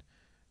in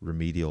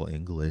remedial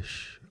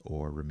English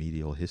or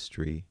remedial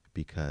history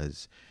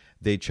because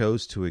they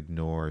chose to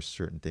ignore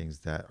certain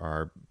things that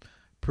are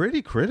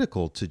pretty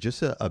critical to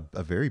just a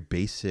very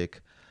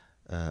basic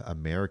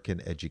American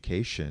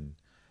education,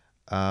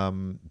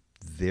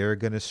 they're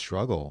going to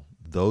struggle.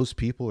 Those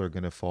people are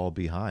going to fall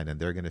behind and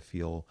they're going to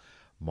feel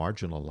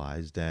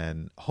marginalized.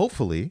 And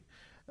hopefully,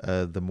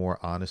 the more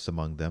honest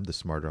among them, the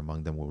smarter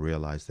among them will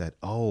realize that,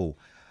 oh,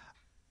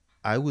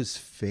 I was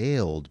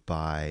failed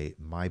by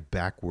my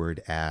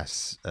backward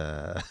ass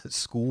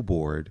school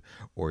board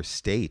or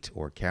state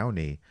or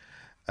county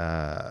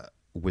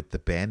with the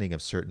banning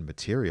of certain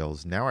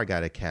materials. Now I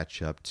got to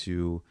catch up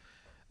to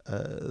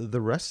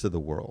the rest of the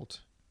world.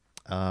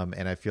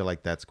 And I feel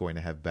like that's going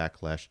to have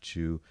backlash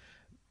to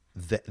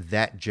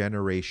that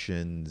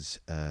generation's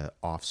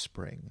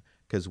offspring.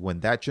 Because when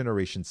that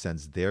generation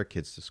sends their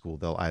kids to school,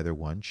 they'll either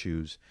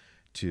choose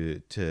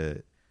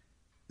to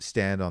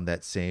stand on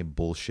that same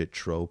bullshit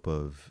trope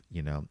of,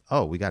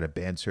 oh, we got to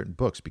ban certain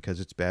books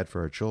because it's bad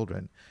for our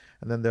children.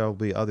 And then there'll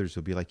be others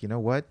who'll be like, you know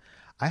what?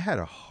 I had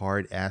a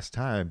hard ass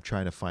time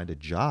trying to find a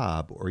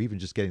job or even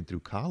just getting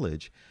through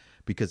college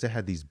because I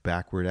had these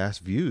backward ass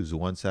views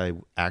once I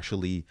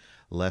actually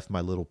left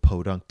my little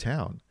podunk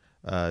town.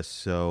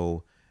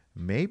 So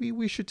maybe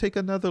we should take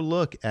another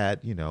look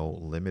at,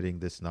 limiting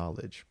this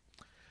knowledge.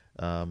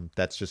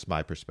 That's just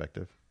my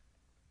perspective.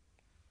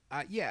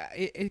 Yeah,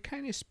 it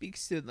kind of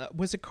speaks to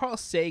was it Carl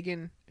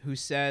Sagan who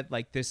said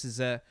like this is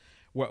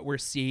what we're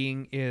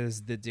seeing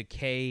is the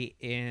decay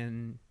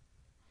in.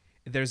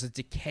 There's a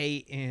decay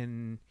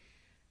in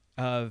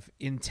of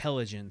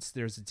intelligence.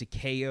 There's a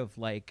decay of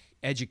like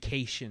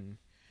education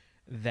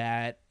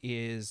that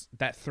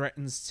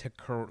threatens to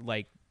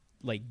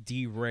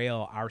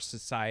derail our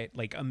society,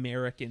 like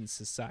American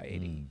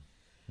society.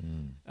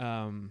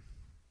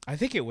 I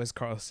think it was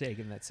Carl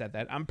Sagan that said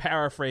that. I'm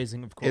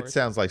paraphrasing, of course. It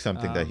sounds like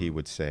something that he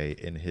would say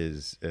in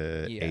his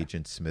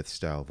Agent Smith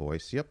style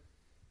voice. Yep.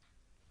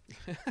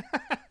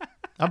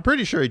 I'm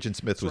pretty sure Agent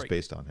Smith was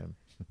based on him.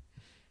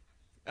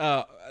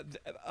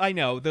 I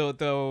know,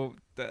 though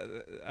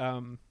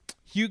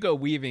Hugo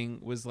Weaving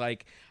was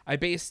like, I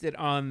based it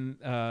on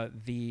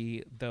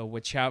the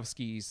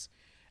Wachowskis,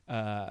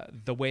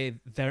 the way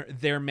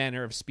their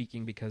manner of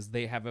speaking, because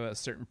they have a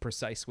certain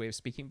precise way of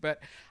speaking. But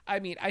I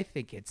mean, I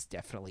think it's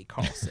definitely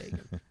Carl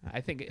Sagan. I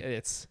think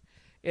it's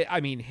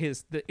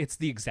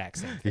the exact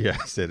same thing.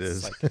 Yes, it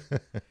is. Like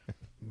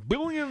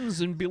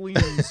billions and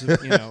billions of,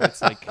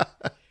 it's like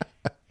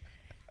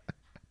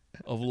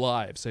of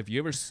lives. Have you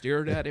ever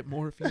stared at it,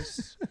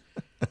 Morpheus?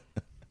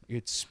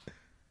 It's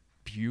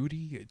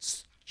beauty,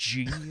 it's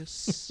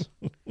genius.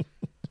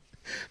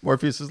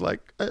 Morpheus is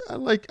like, I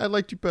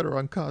liked you better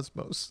on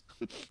Cosmos.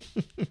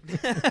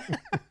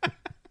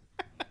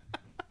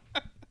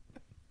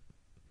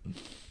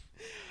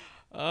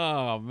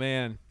 Oh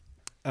man.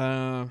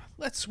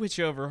 Let's switch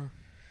over,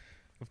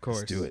 of course.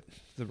 Let's do it.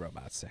 The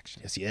robot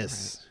section.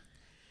 Yes. Right.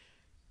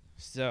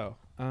 So,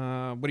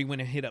 what do you want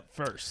to hit up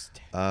first?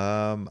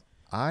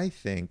 I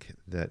think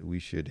that we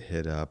should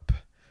hit up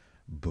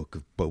Book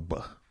of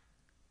Boba.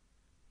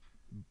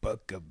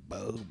 Book of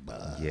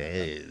Boba.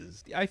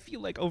 Yes. I feel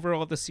like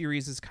overall the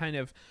series is kind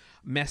of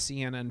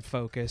messy and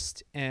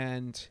unfocused,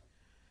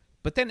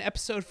 but then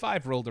episode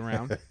 5 rolled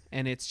around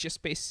and it's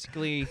just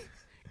basically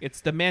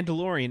it's The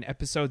Mandalorian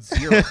episode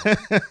 0.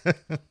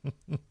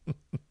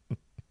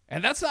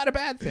 And that's not a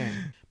bad thing.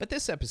 But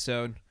this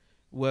episode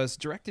was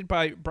directed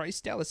by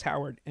Bryce Dallas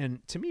Howard,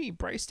 and to me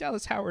Bryce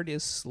Dallas Howard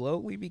is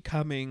slowly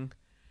becoming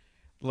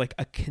like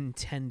a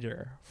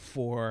contender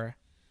for,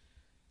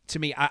 to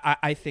me,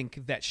 I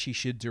think that she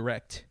should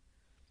direct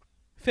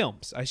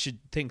films. I should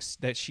think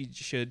that she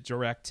should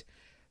direct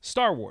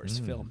Star Wars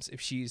films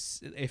if she's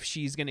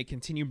going to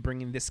continue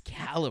bringing this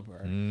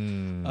caliber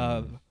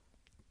of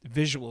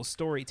visual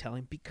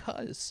storytelling,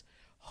 because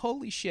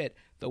holy shit,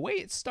 the way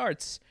it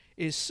starts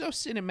is so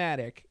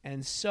cinematic,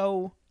 and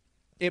so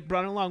it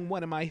brought along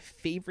one of my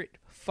favorite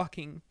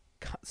fucking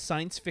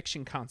science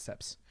fiction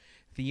concepts,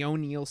 the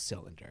O'Neill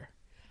cylinder.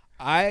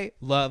 I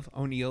love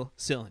O'Neill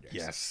cylinders.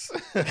 Yes.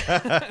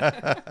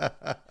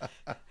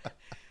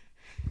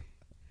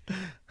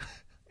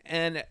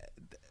 and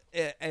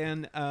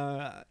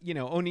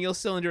O'Neill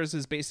cylinders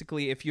is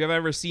basically, if you have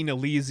ever seen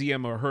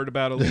Elysium or heard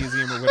about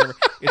Elysium or whatever,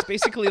 it's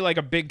basically like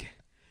a big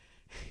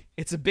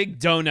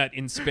donut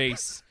in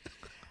space,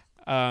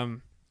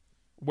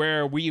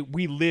 where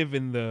we live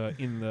in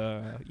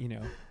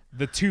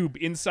the tube,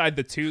 inside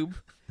the tube,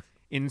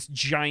 in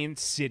giant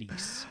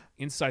cities,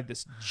 inside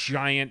this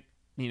giant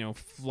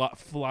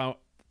flying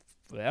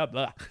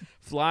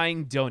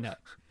donut.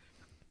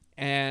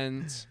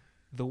 And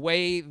the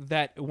way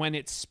that when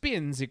it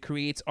spins, it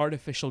creates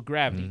artificial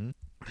gravity.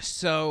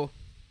 So,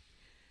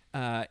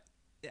 and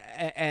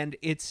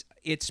it's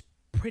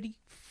pretty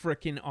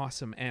freaking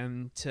awesome.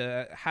 And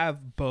to have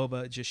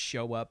Boba just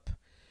show up,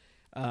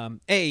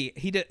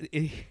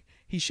 he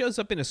shows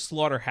up in a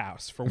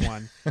slaughterhouse for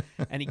one,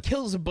 and he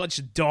kills a bunch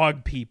of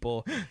dog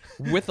people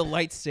with a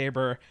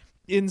lightsaber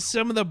in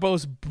some of the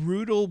most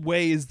brutal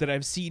ways that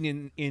I've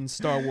seen in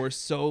Star Wars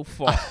so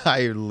far.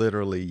 I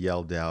literally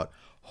yelled out,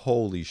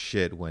 "Holy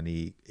shit!" when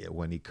he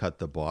cut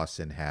the boss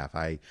in half.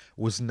 I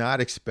was not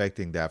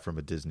expecting that from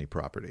a Disney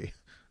property.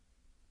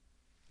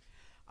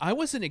 I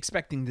wasn't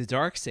expecting the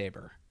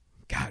Darksaber.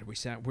 God,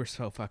 we're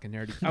so fucking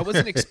nerdy. I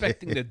wasn't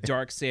expecting the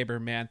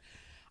Darksaber, man.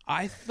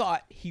 I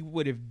thought he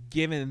would have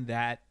given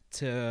that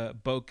to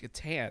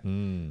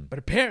Bo-Katan, but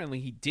apparently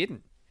he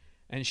didn't.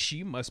 And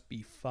she must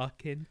be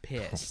fucking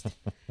pissed,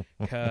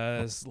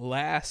 because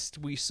last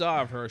we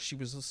saw of her, she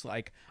was just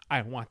like,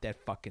 I want that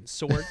fucking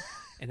sword,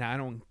 and I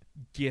don't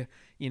get,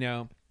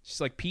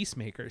 she's like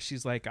Peacemaker.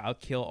 She's like, I'll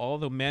kill all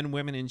the men,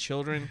 women, and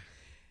children,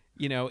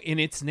 in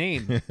its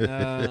name,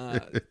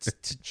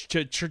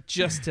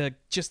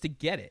 just to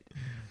get it.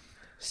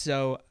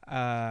 So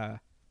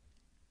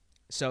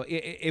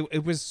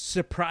it was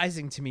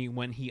surprising to me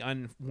when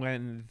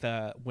when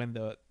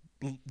the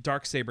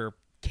Darksaber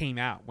came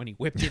out, when he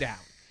whipped it out,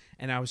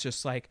 and I was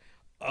just like,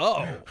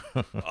 oh.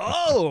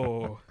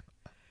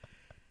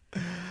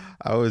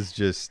 I was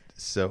just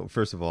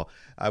first of all,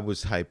 I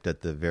was hyped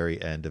at the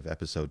very end of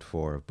episode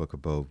 4 of Book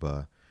of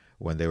Boba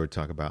when they were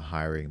talking about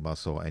hiring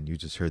muscle, and you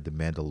just heard the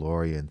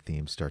Mandalorian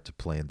theme start to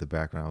play in the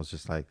background. I was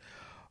just like,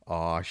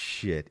 oh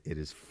shit, it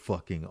is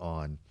fucking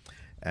on.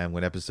 And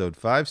when episode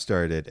 5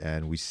 started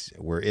and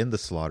we're in the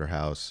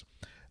slaughterhouse,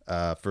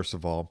 first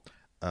of all,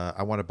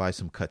 I want to buy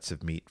some cuts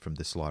of meat from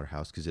the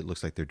slaughterhouse because it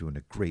looks like they're doing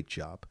a great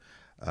job.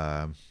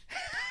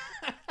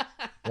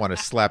 Want to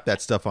slap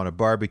that stuff on a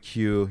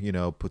barbecue,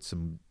 put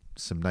some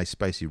nice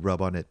spicy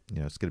rub on it.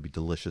 It's going to be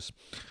delicious.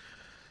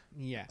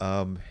 Yeah.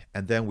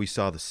 And then we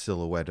saw the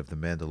silhouette of the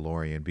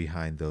Mandalorian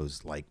behind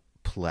those like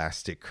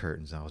plastic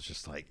curtains. I was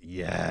just like,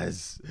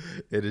 yes,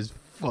 it is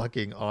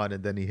fucking on.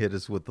 And then he hit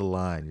us with the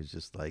line. He's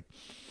just like,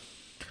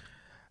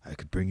 I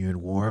could bring you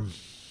in warm.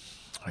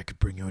 I could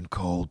bring you in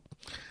cold.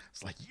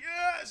 It's like,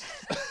 yes.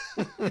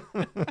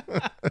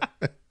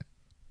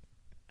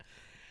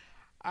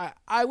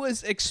 I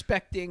was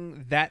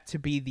expecting that to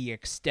be the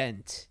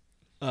extent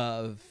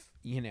of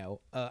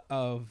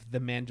of the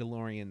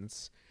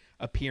Mandalorian's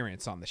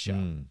appearance on the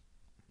show.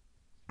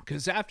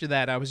 Because after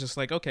that, I was just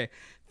like, okay,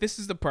 this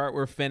is the part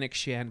where Fennec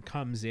Shand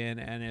comes in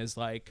and is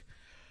like,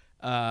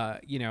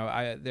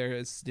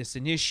 there's this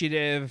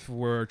initiative.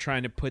 We're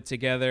trying to put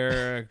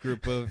together a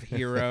group of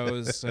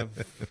heroes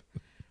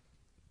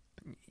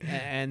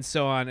and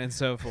so on and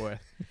so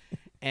forth.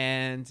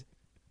 And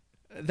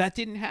that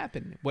didn't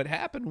happen. What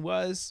happened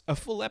was a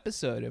full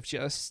episode of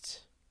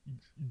just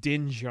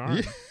Din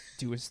Djarin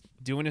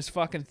doing his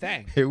fucking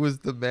thing. It was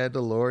the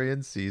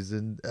Mandalorian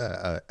season,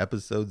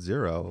 episode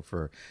 0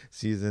 for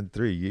season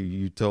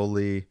 3.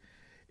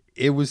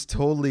 It was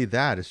totally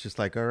that. It's just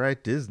like, all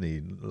right,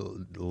 Disney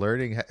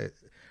learning.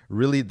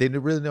 They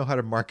didn't really know how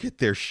to market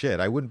their shit.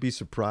 I wouldn't be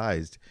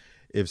surprised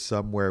if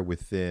somewhere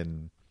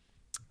within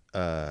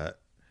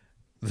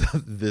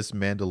this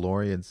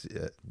Mandalorian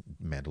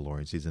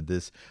season,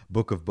 this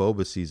Book of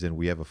Boba season,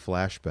 we have a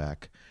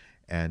flashback,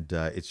 and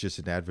it's just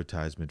an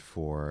advertisement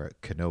for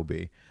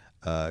Kenobi,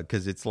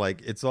 because it's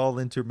like it's all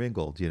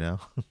intermingled, Yeah,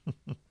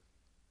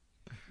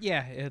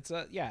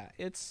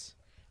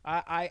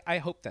 I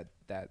hope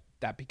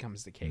that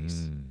becomes the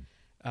case.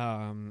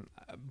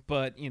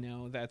 But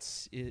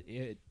that's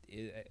it.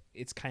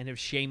 It's kind of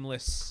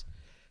shameless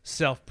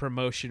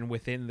self-promotion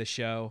within the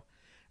show.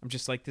 I'm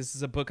just like, this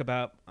is a book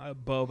about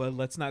Boba.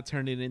 Let's not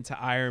turn it into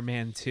Iron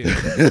Man 2,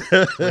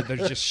 where they're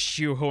just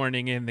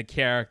shoehorning in the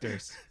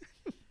characters.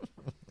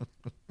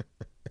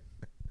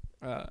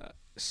 Another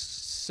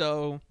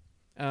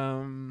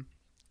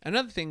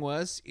thing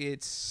was,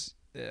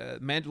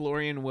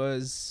 Mandalorian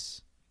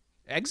was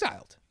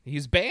exiled. He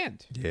was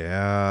banned.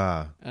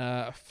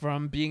 Yeah.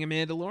 From being a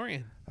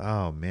Mandalorian.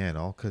 Oh man,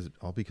 all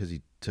because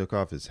he took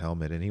off his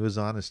helmet, and he was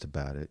honest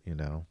about it.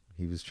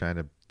 He was trying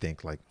to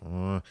think like,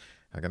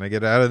 how can I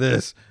get out of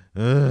this?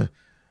 And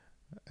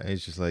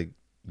he's just like,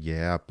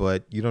 yeah,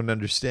 but you don't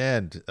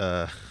understand.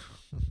 I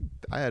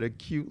had a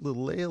cute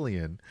little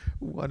alien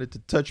who wanted to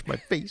touch my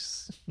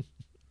face.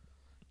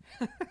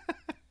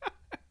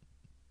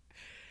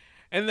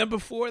 And then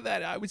before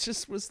that, I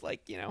was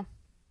like,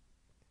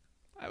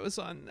 I was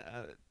on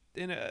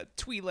in a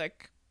Twi'lek,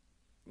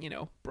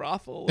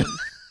 brothel,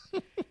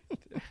 and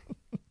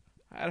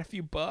I had a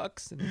few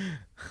bucks, and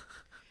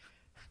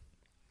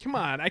come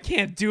on, I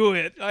can't do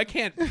it. I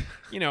can't,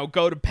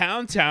 go to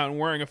Pound Town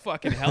wearing a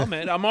fucking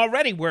helmet. I'm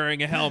already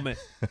wearing a helmet.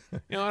 I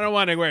don't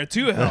want to wear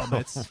 2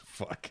 helmets. Oh,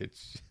 fucking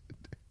shit.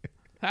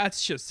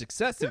 That's just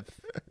excessive.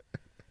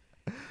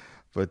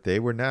 But they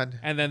were not.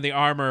 And then the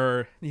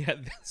armor. Yeah.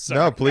 Sorry.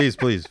 No, please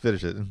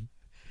finish it.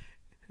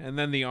 And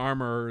then the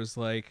armorer is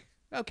like,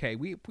 okay,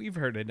 we've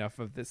heard enough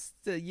of this.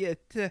 The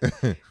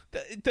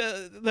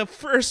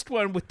first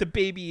one with the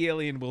baby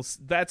alien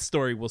that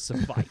story will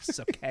suffice.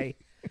 Okay,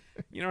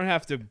 you don't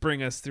have to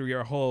bring us through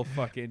your whole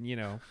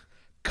fucking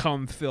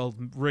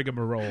cum-filled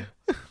rigmarole.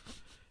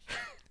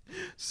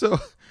 So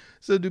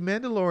do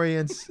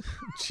Mandalorians?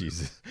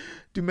 Jesus,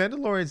 do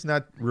Mandalorians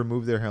not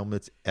remove their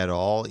helmets at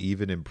all,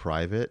 even in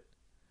private?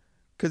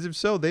 Because if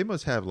so, they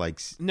must have like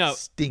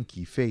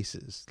stinky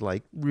faces,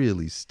 like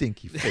really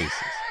stinky faces.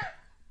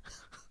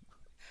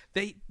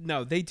 They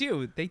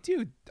do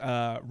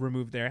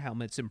remove their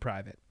helmets in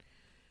private.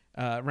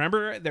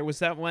 Remember, there was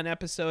that one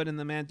episode in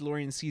The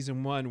Mandalorian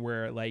season 1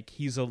 where like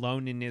he's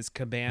alone in his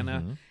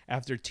cabana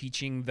after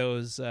teaching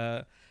those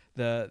the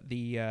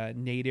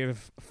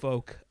native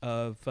folk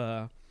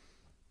of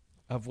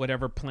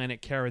whatever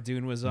planet Cara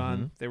Dune was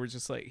on. They were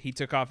just like, he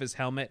took off his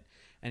helmet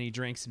and he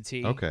drank some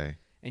tea. Okay.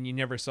 And you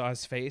never saw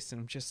his face, and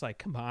I'm just like,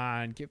 come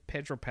on, give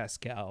Pedro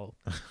Pascal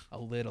a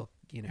little,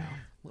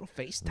 little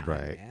FaceTime,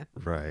 man.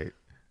 Right.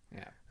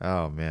 Yeah.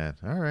 Oh man.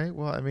 All right.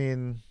 Well, I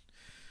mean,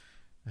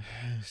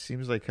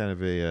 seems like kind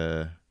of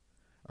a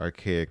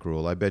archaic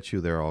rule. I bet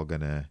you they're all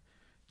gonna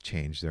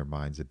change their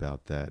minds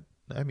about that.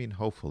 I mean,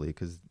 hopefully,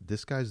 because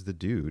this guy's the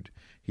dude.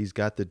 He's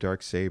got the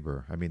dark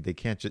saber. I mean, they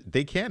can't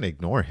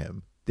ignore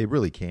him. They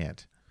really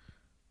can't.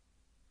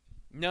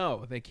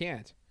 No, they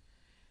can't.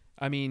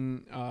 I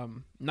mean,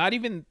 not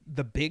even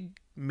the big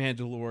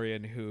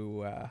Mandalorian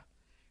who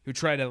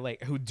tried to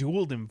who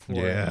dueled him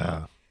for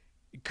it,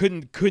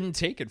 couldn't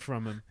take it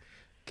from him.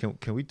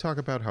 Can we talk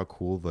about how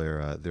cool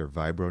their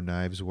vibro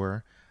knives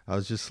were? I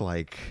was just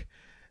like,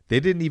 they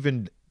didn't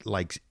even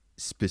like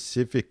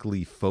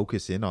specifically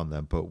focus in on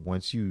them, but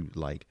once you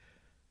like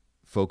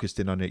focused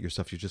in on it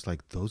yourself, you're just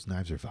like, those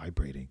knives are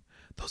vibrating.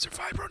 Those are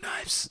vibro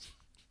knives.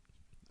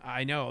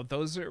 I know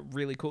those are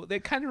really cool. They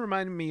kind of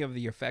reminded me of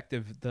the effect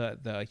of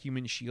the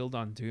human shield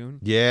on Dune.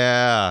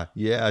 Yeah,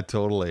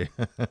 totally.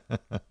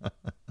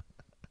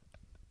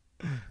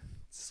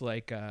 It's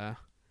like,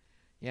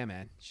 yeah,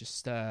 man,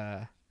 just.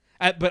 But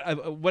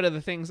one of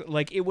the things,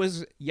 like, it was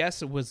the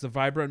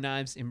vibro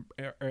knives.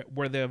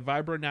 Were the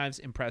vibro knives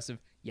impressive?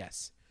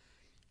 Yes,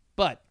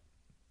 but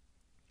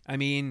I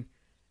mean,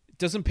 it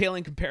doesn't pale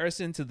in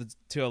comparison to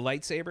a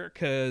lightsaber,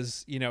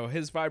 because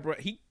his vibro,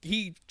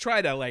 he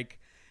tried to like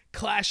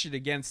clash it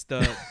against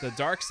the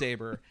dark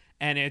saber,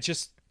 and it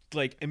just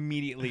like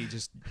immediately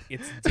just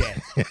it's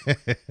dead.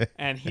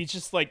 And he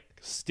just like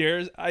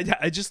stares.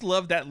 I just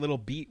love that little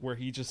beat where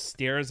he just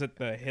stares at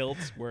the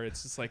hilts, where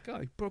it's just like,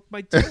 oh, he broke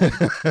my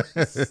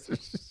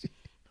tooth.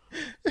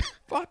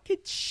 Fucking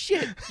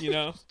shit,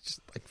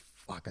 Just like,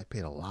 fuck, I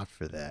paid a lot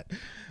for that.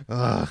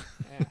 Yeah.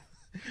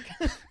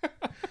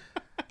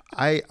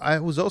 I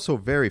was also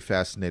very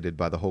fascinated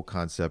by the whole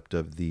concept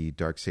of the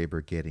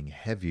Darksaber getting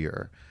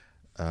heavier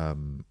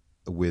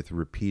with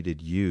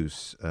repeated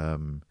use,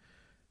 and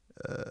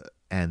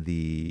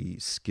the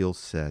skill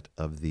set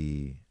of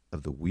the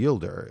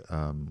wielder.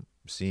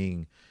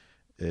 Seeing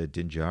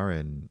Din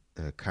Djarin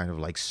kind of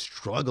like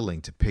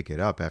struggling to pick it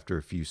up after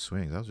a few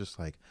swings, I was just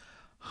like,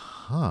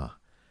 huh,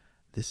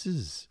 this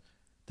is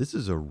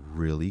a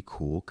really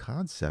cool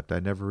concept. I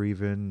never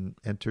even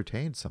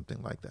entertained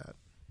something like that.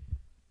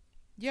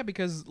 Yeah,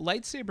 because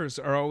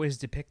lightsabers are always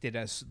depicted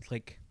as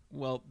like,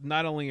 well,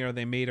 not only are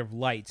they made of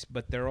light,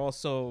 but they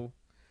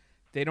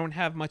don't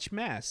have much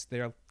mass.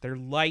 They're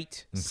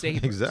light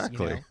sabers.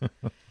 Exactly.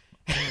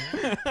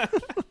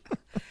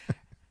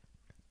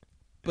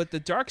 But the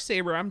dark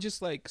saber, I'm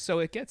just like, so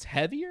it gets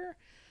heavier?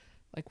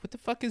 Like, what the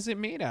fuck is it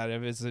made out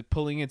of? Is it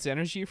pulling its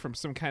energy from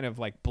some kind of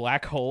like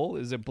black hole?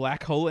 Is it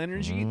black hole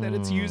energy that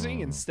it's using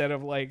instead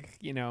of like,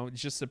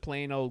 just a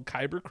plain old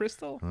kyber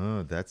crystal?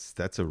 Oh,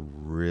 that's a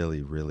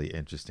really, really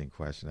interesting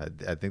question.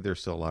 I think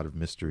there's still a lot of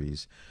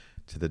mysteries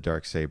to the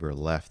Darksaber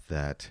left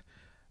that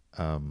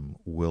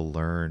we'll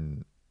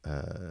learn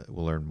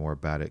more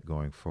about it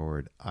going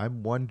forward.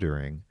 I'm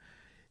wondering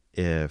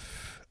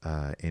if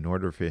in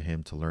order for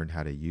him to learn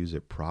how to use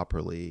it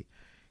properly,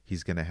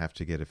 he's going to have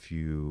to get a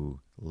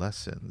few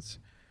lessons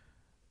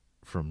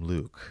from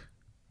Luke.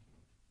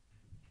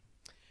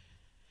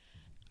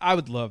 I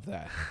would love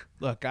that.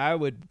 Look, I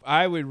would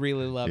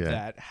really love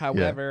that.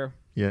 However,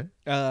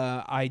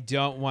 I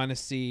don't want to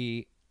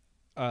see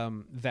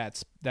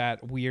that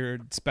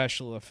weird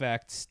special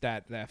effects,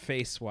 that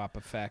face swap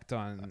effect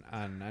on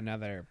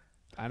another.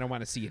 I don't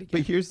want to see it again.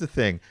 But here's the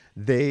thing: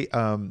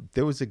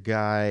 there was a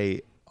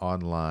guy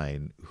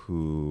online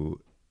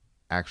who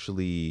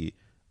actually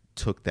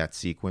took that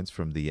sequence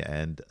from the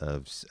end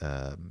of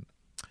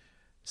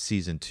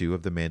season 2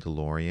 of The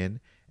Mandalorian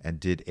and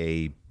did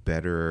a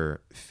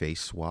better face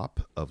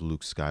swap of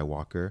Luke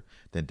Skywalker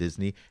than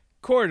Disney.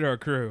 Corridor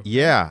Crew.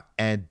 Yeah,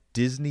 and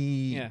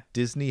Disney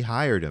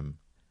hired him.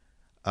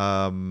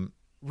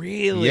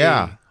 Really?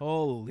 Yeah.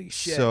 Holy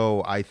shit.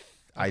 So I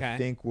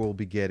think we'll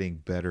be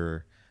getting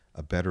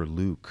a better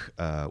Luke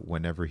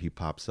whenever he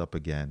pops up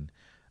again.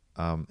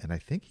 And I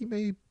think he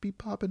may be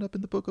popping up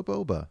in the Book of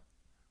Boba.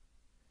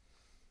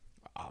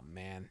 Oh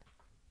man,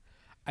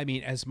 I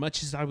mean, as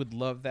much as I would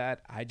love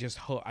that, I just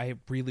hope, I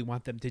really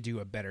want them to do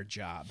a better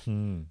job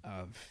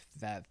of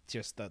that.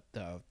 Just the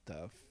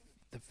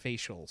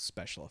facial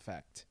special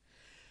effect.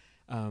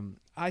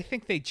 I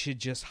think they should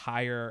just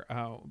hire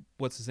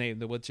what's his name,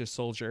 the Winter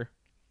Soldier.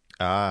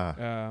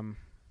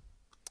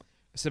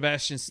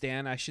 Sebastian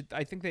Stan. I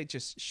think they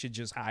should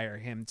just hire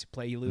him to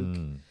play Luke.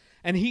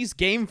 And he's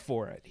game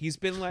for it. He's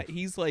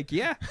like,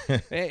 yeah,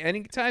 hey,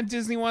 anytime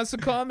Disney wants to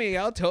call me,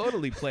 I'll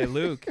totally play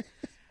Luke.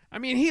 I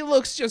mean, he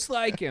looks just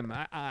like him.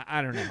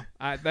 I don't know.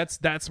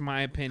 That's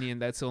my opinion.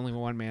 That's only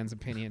one man's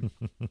opinion.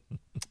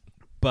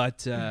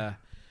 But I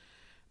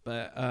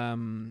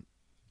want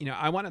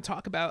to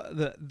talk about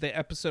the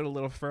episode a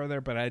little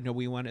further, but I know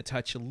we want to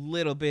touch a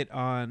little bit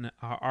on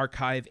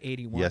Archive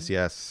 81.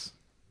 Yes.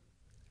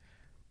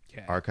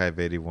 Okay. Archive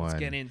 81. Let's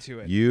get into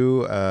it.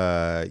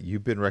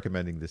 You've been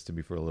recommending this to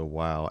me for a little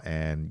while,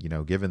 and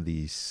given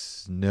the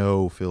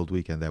snow-filled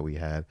weekend that we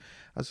had,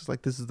 I was just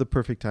like, this is the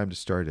perfect time to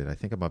start it. I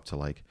think I'm up to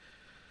like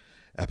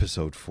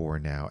episode 4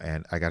 now,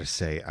 and I got to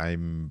say,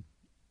 I'm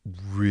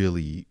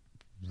really,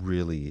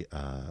 really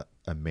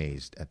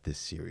amazed at this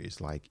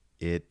series. Like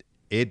it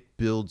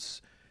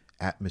builds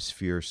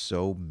atmosphere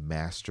so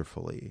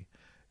masterfully.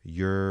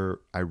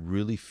 I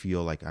really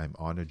feel like I'm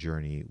on a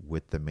journey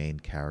with the main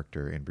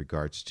character in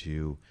regards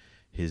to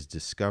his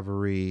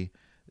discovery,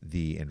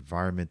 the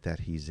environment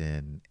that he's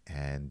in,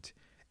 and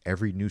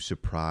every new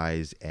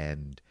surprise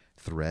and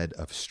thread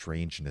of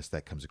strangeness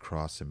that comes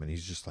across him. And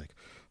he's just like,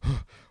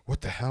 huh,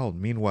 what the hell?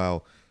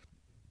 Meanwhile,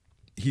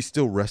 he's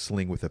still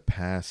wrestling with a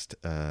past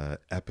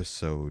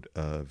episode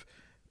of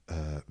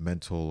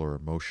mental or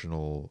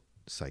emotional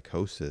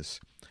psychosis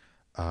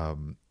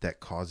that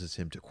causes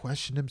him to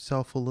question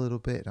himself a little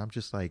bit. And I'm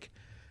just like,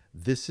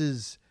 this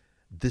is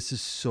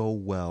so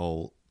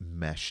well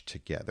meshed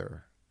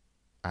together.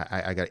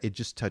 I got it.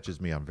 Just touches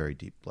me on very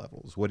deep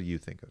levels. What do you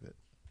think of it?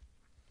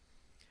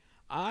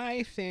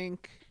 I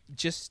think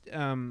just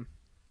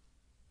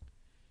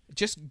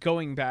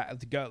going back,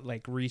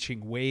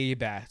 reaching way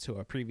back to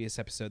a previous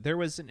episode. There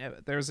was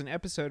an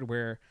episode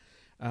where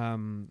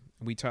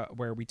we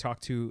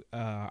talked to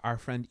our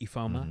friend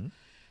Ifoma,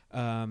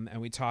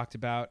 and we talked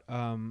about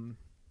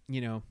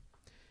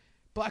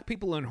black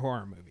people in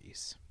horror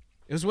movies.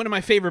 It was one of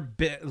my favorite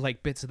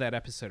bits of that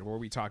episode where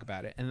we talk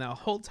about it, and the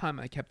whole time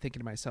I kept thinking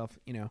to myself,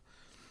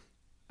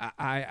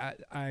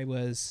 I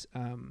was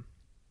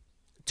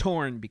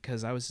torn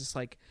because I was just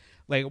like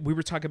we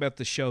were talking about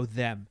the show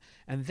Them,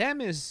 and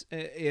Them is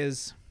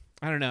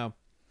I don't know.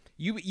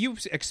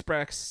 You've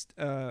expressed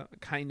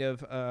kind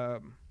of a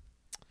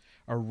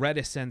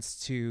reticence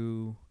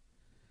to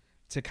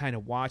kind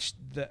of watch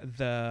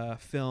the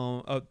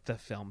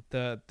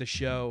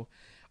show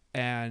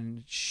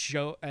and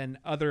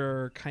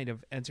other kind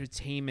of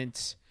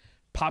entertainment,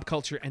 pop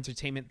culture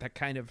entertainment that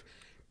kind of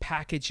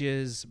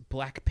packages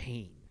black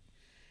pain.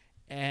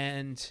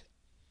 And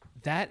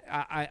that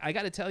I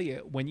got to tell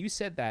you, when you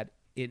said that,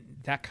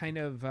 that kind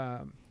of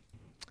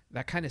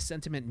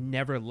sentiment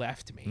never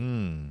left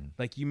me.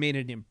 Like, you made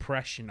an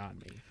impression on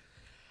me.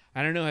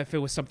 I don't know if it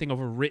was something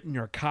overwritten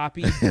or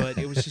copied, but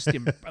it was just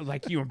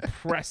like you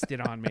impressed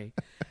it on me.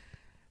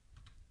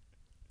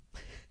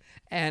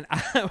 And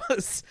I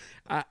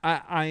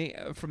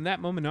from that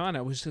moment on,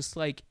 I was just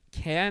like,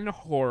 can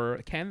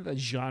the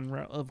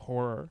genre of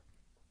horror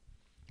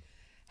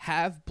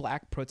have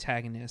black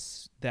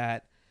protagonists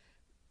that,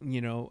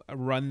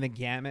 run the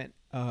gamut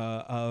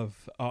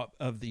of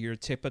your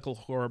typical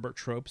horror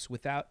tropes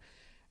without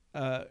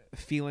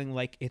feeling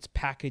like it's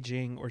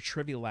packaging or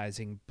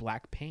trivializing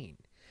black pain?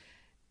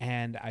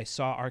 And I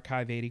saw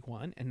Archive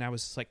 81, and I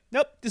was just like,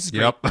 nope, this is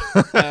great. Yep.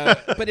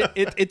 But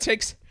it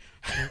takes,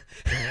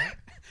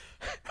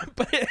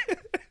 but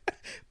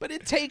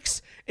it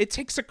takes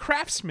a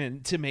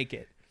craftsman to make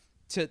it,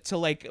 to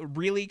like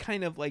really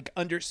kind of like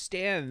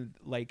understand,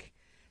 like,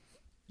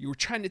 you were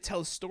trying to tell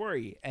a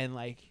story and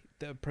like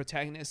the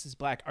protagonist is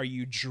black. Are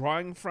you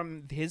drawing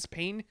from his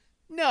pain?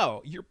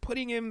 No, you're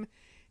putting him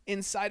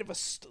inside of a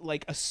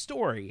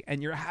story,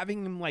 and you're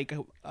having him like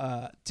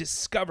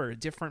discover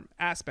different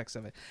aspects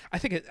of it. I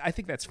think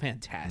that's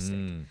fantastic.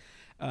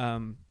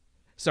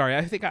 Sorry,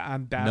 I think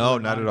I'm bad. No,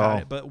 not at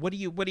all. But what do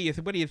you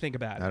think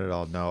about it? Not at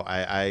all. No,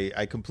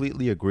 I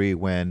completely agree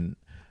when,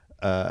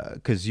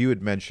 because you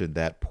had mentioned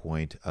that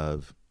point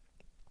of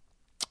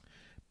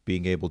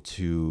being able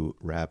to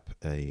wrap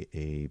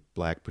a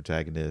black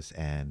protagonist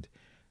and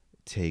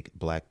take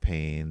black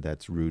pain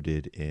that's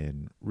rooted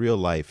in real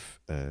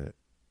life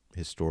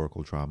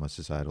historical trauma,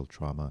 societal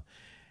trauma,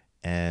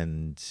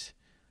 and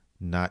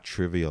not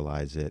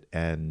trivialize it.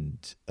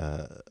 And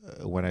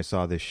when I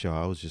saw this show,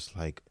 I was just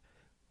like,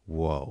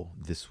 whoa,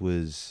 this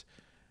was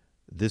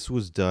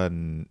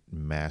done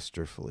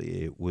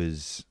masterfully.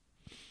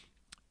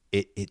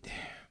 It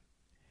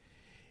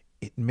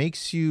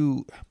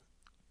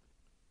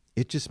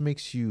just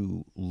makes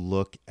you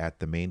look at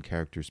the main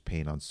character's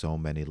pain on so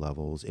many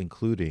levels,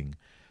 including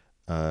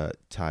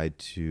tied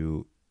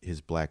to his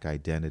black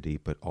identity,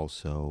 but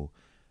also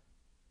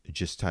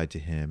just tied to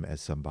him as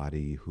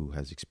somebody who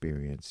has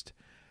experienced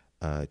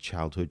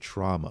childhood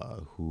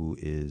trauma, who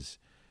is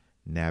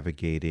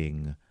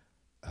navigating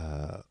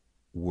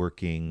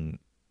working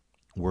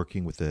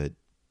with a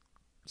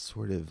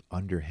sort of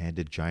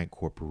underhanded giant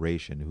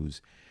corporation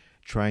who's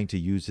trying to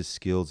use his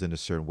skills in a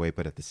certain way,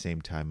 but at the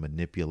same time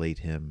manipulate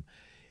him.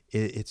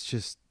 It's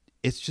just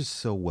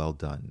so well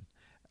done.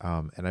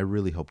 And I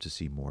really hope to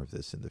see more of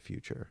this in the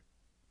future.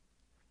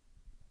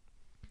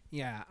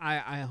 Yeah,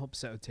 I hope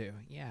so too.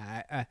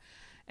 Yeah.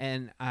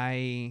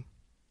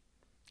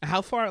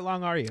 How far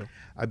along are you?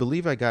 I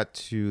believe I got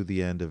to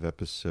the end of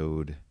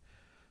episode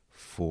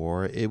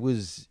 4. It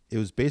was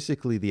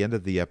basically the end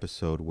of the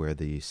episode where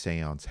the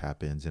seance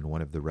happens, and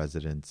one of the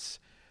residents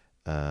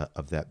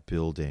of that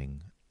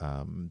building,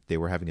 they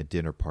were having a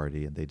dinner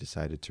party, and they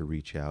decided to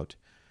reach out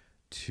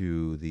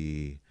to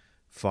the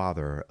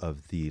father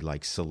of the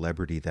like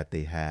celebrity that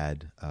they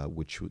had,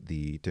 which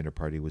the dinner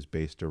party was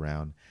based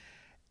around.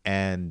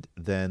 And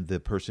then the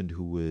person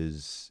who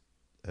was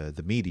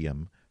the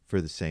medium for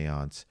the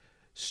seance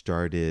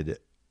started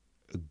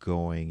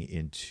going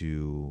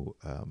into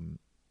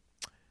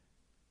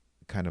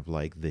kind of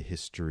like the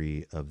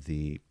history of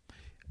the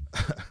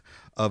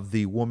of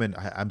the woman.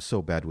 I'm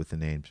so bad with the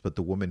names, but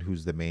the woman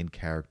who's the main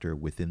character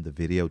within the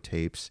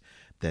videotapes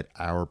that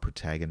our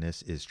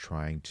protagonist is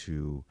trying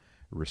to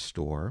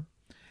restore,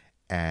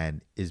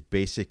 and is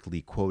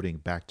basically quoting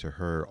back to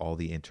her all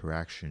the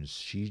interactions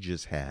she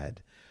just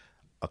had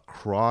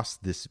across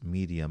this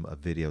medium of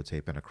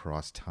videotape and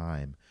across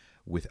time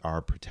with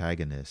our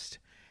protagonist.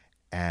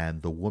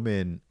 And the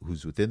woman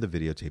who's within the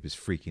videotape is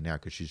freaking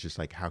out because she's just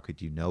like, how could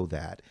you know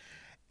that?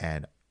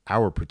 And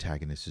our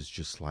protagonist is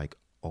just like,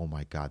 oh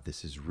my God,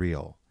 this is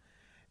real.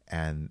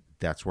 And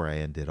that's where I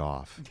ended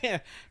off.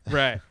 Yeah,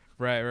 right.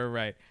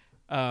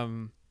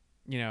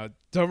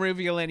 don't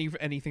reveal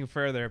anything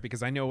further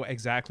because I know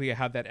exactly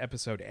how that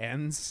episode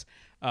ends.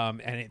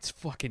 And it's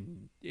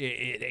fucking,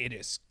 it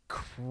is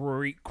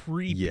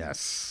creepy.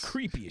 Yes.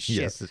 Creepy as shit.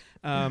 Yes.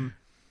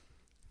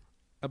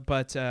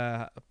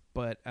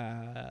 But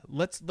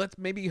let's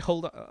maybe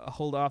hold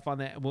off on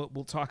that.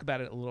 We'll talk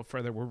about it a little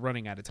further. We're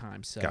running out of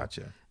time. So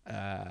Gotcha.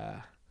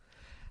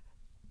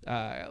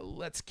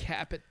 Let's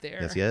cap it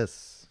there.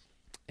 Yes.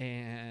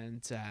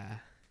 And,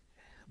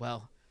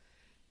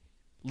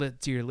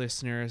 dear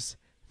listeners,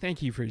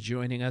 thank you for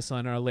joining us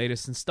on our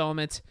latest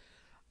installment.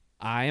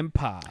 I am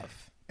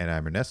Pav. And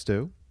I'm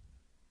Ernesto.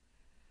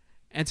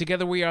 And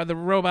together we are the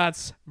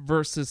Robots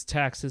versus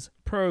Taxes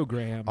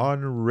program.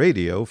 On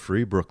Radio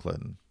Free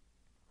Brooklyn.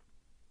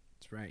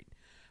 That's right.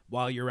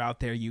 While you're out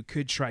there, you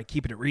could try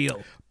keeping it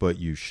real. But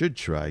you should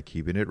try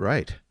keeping it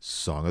right.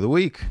 Song of the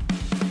Week.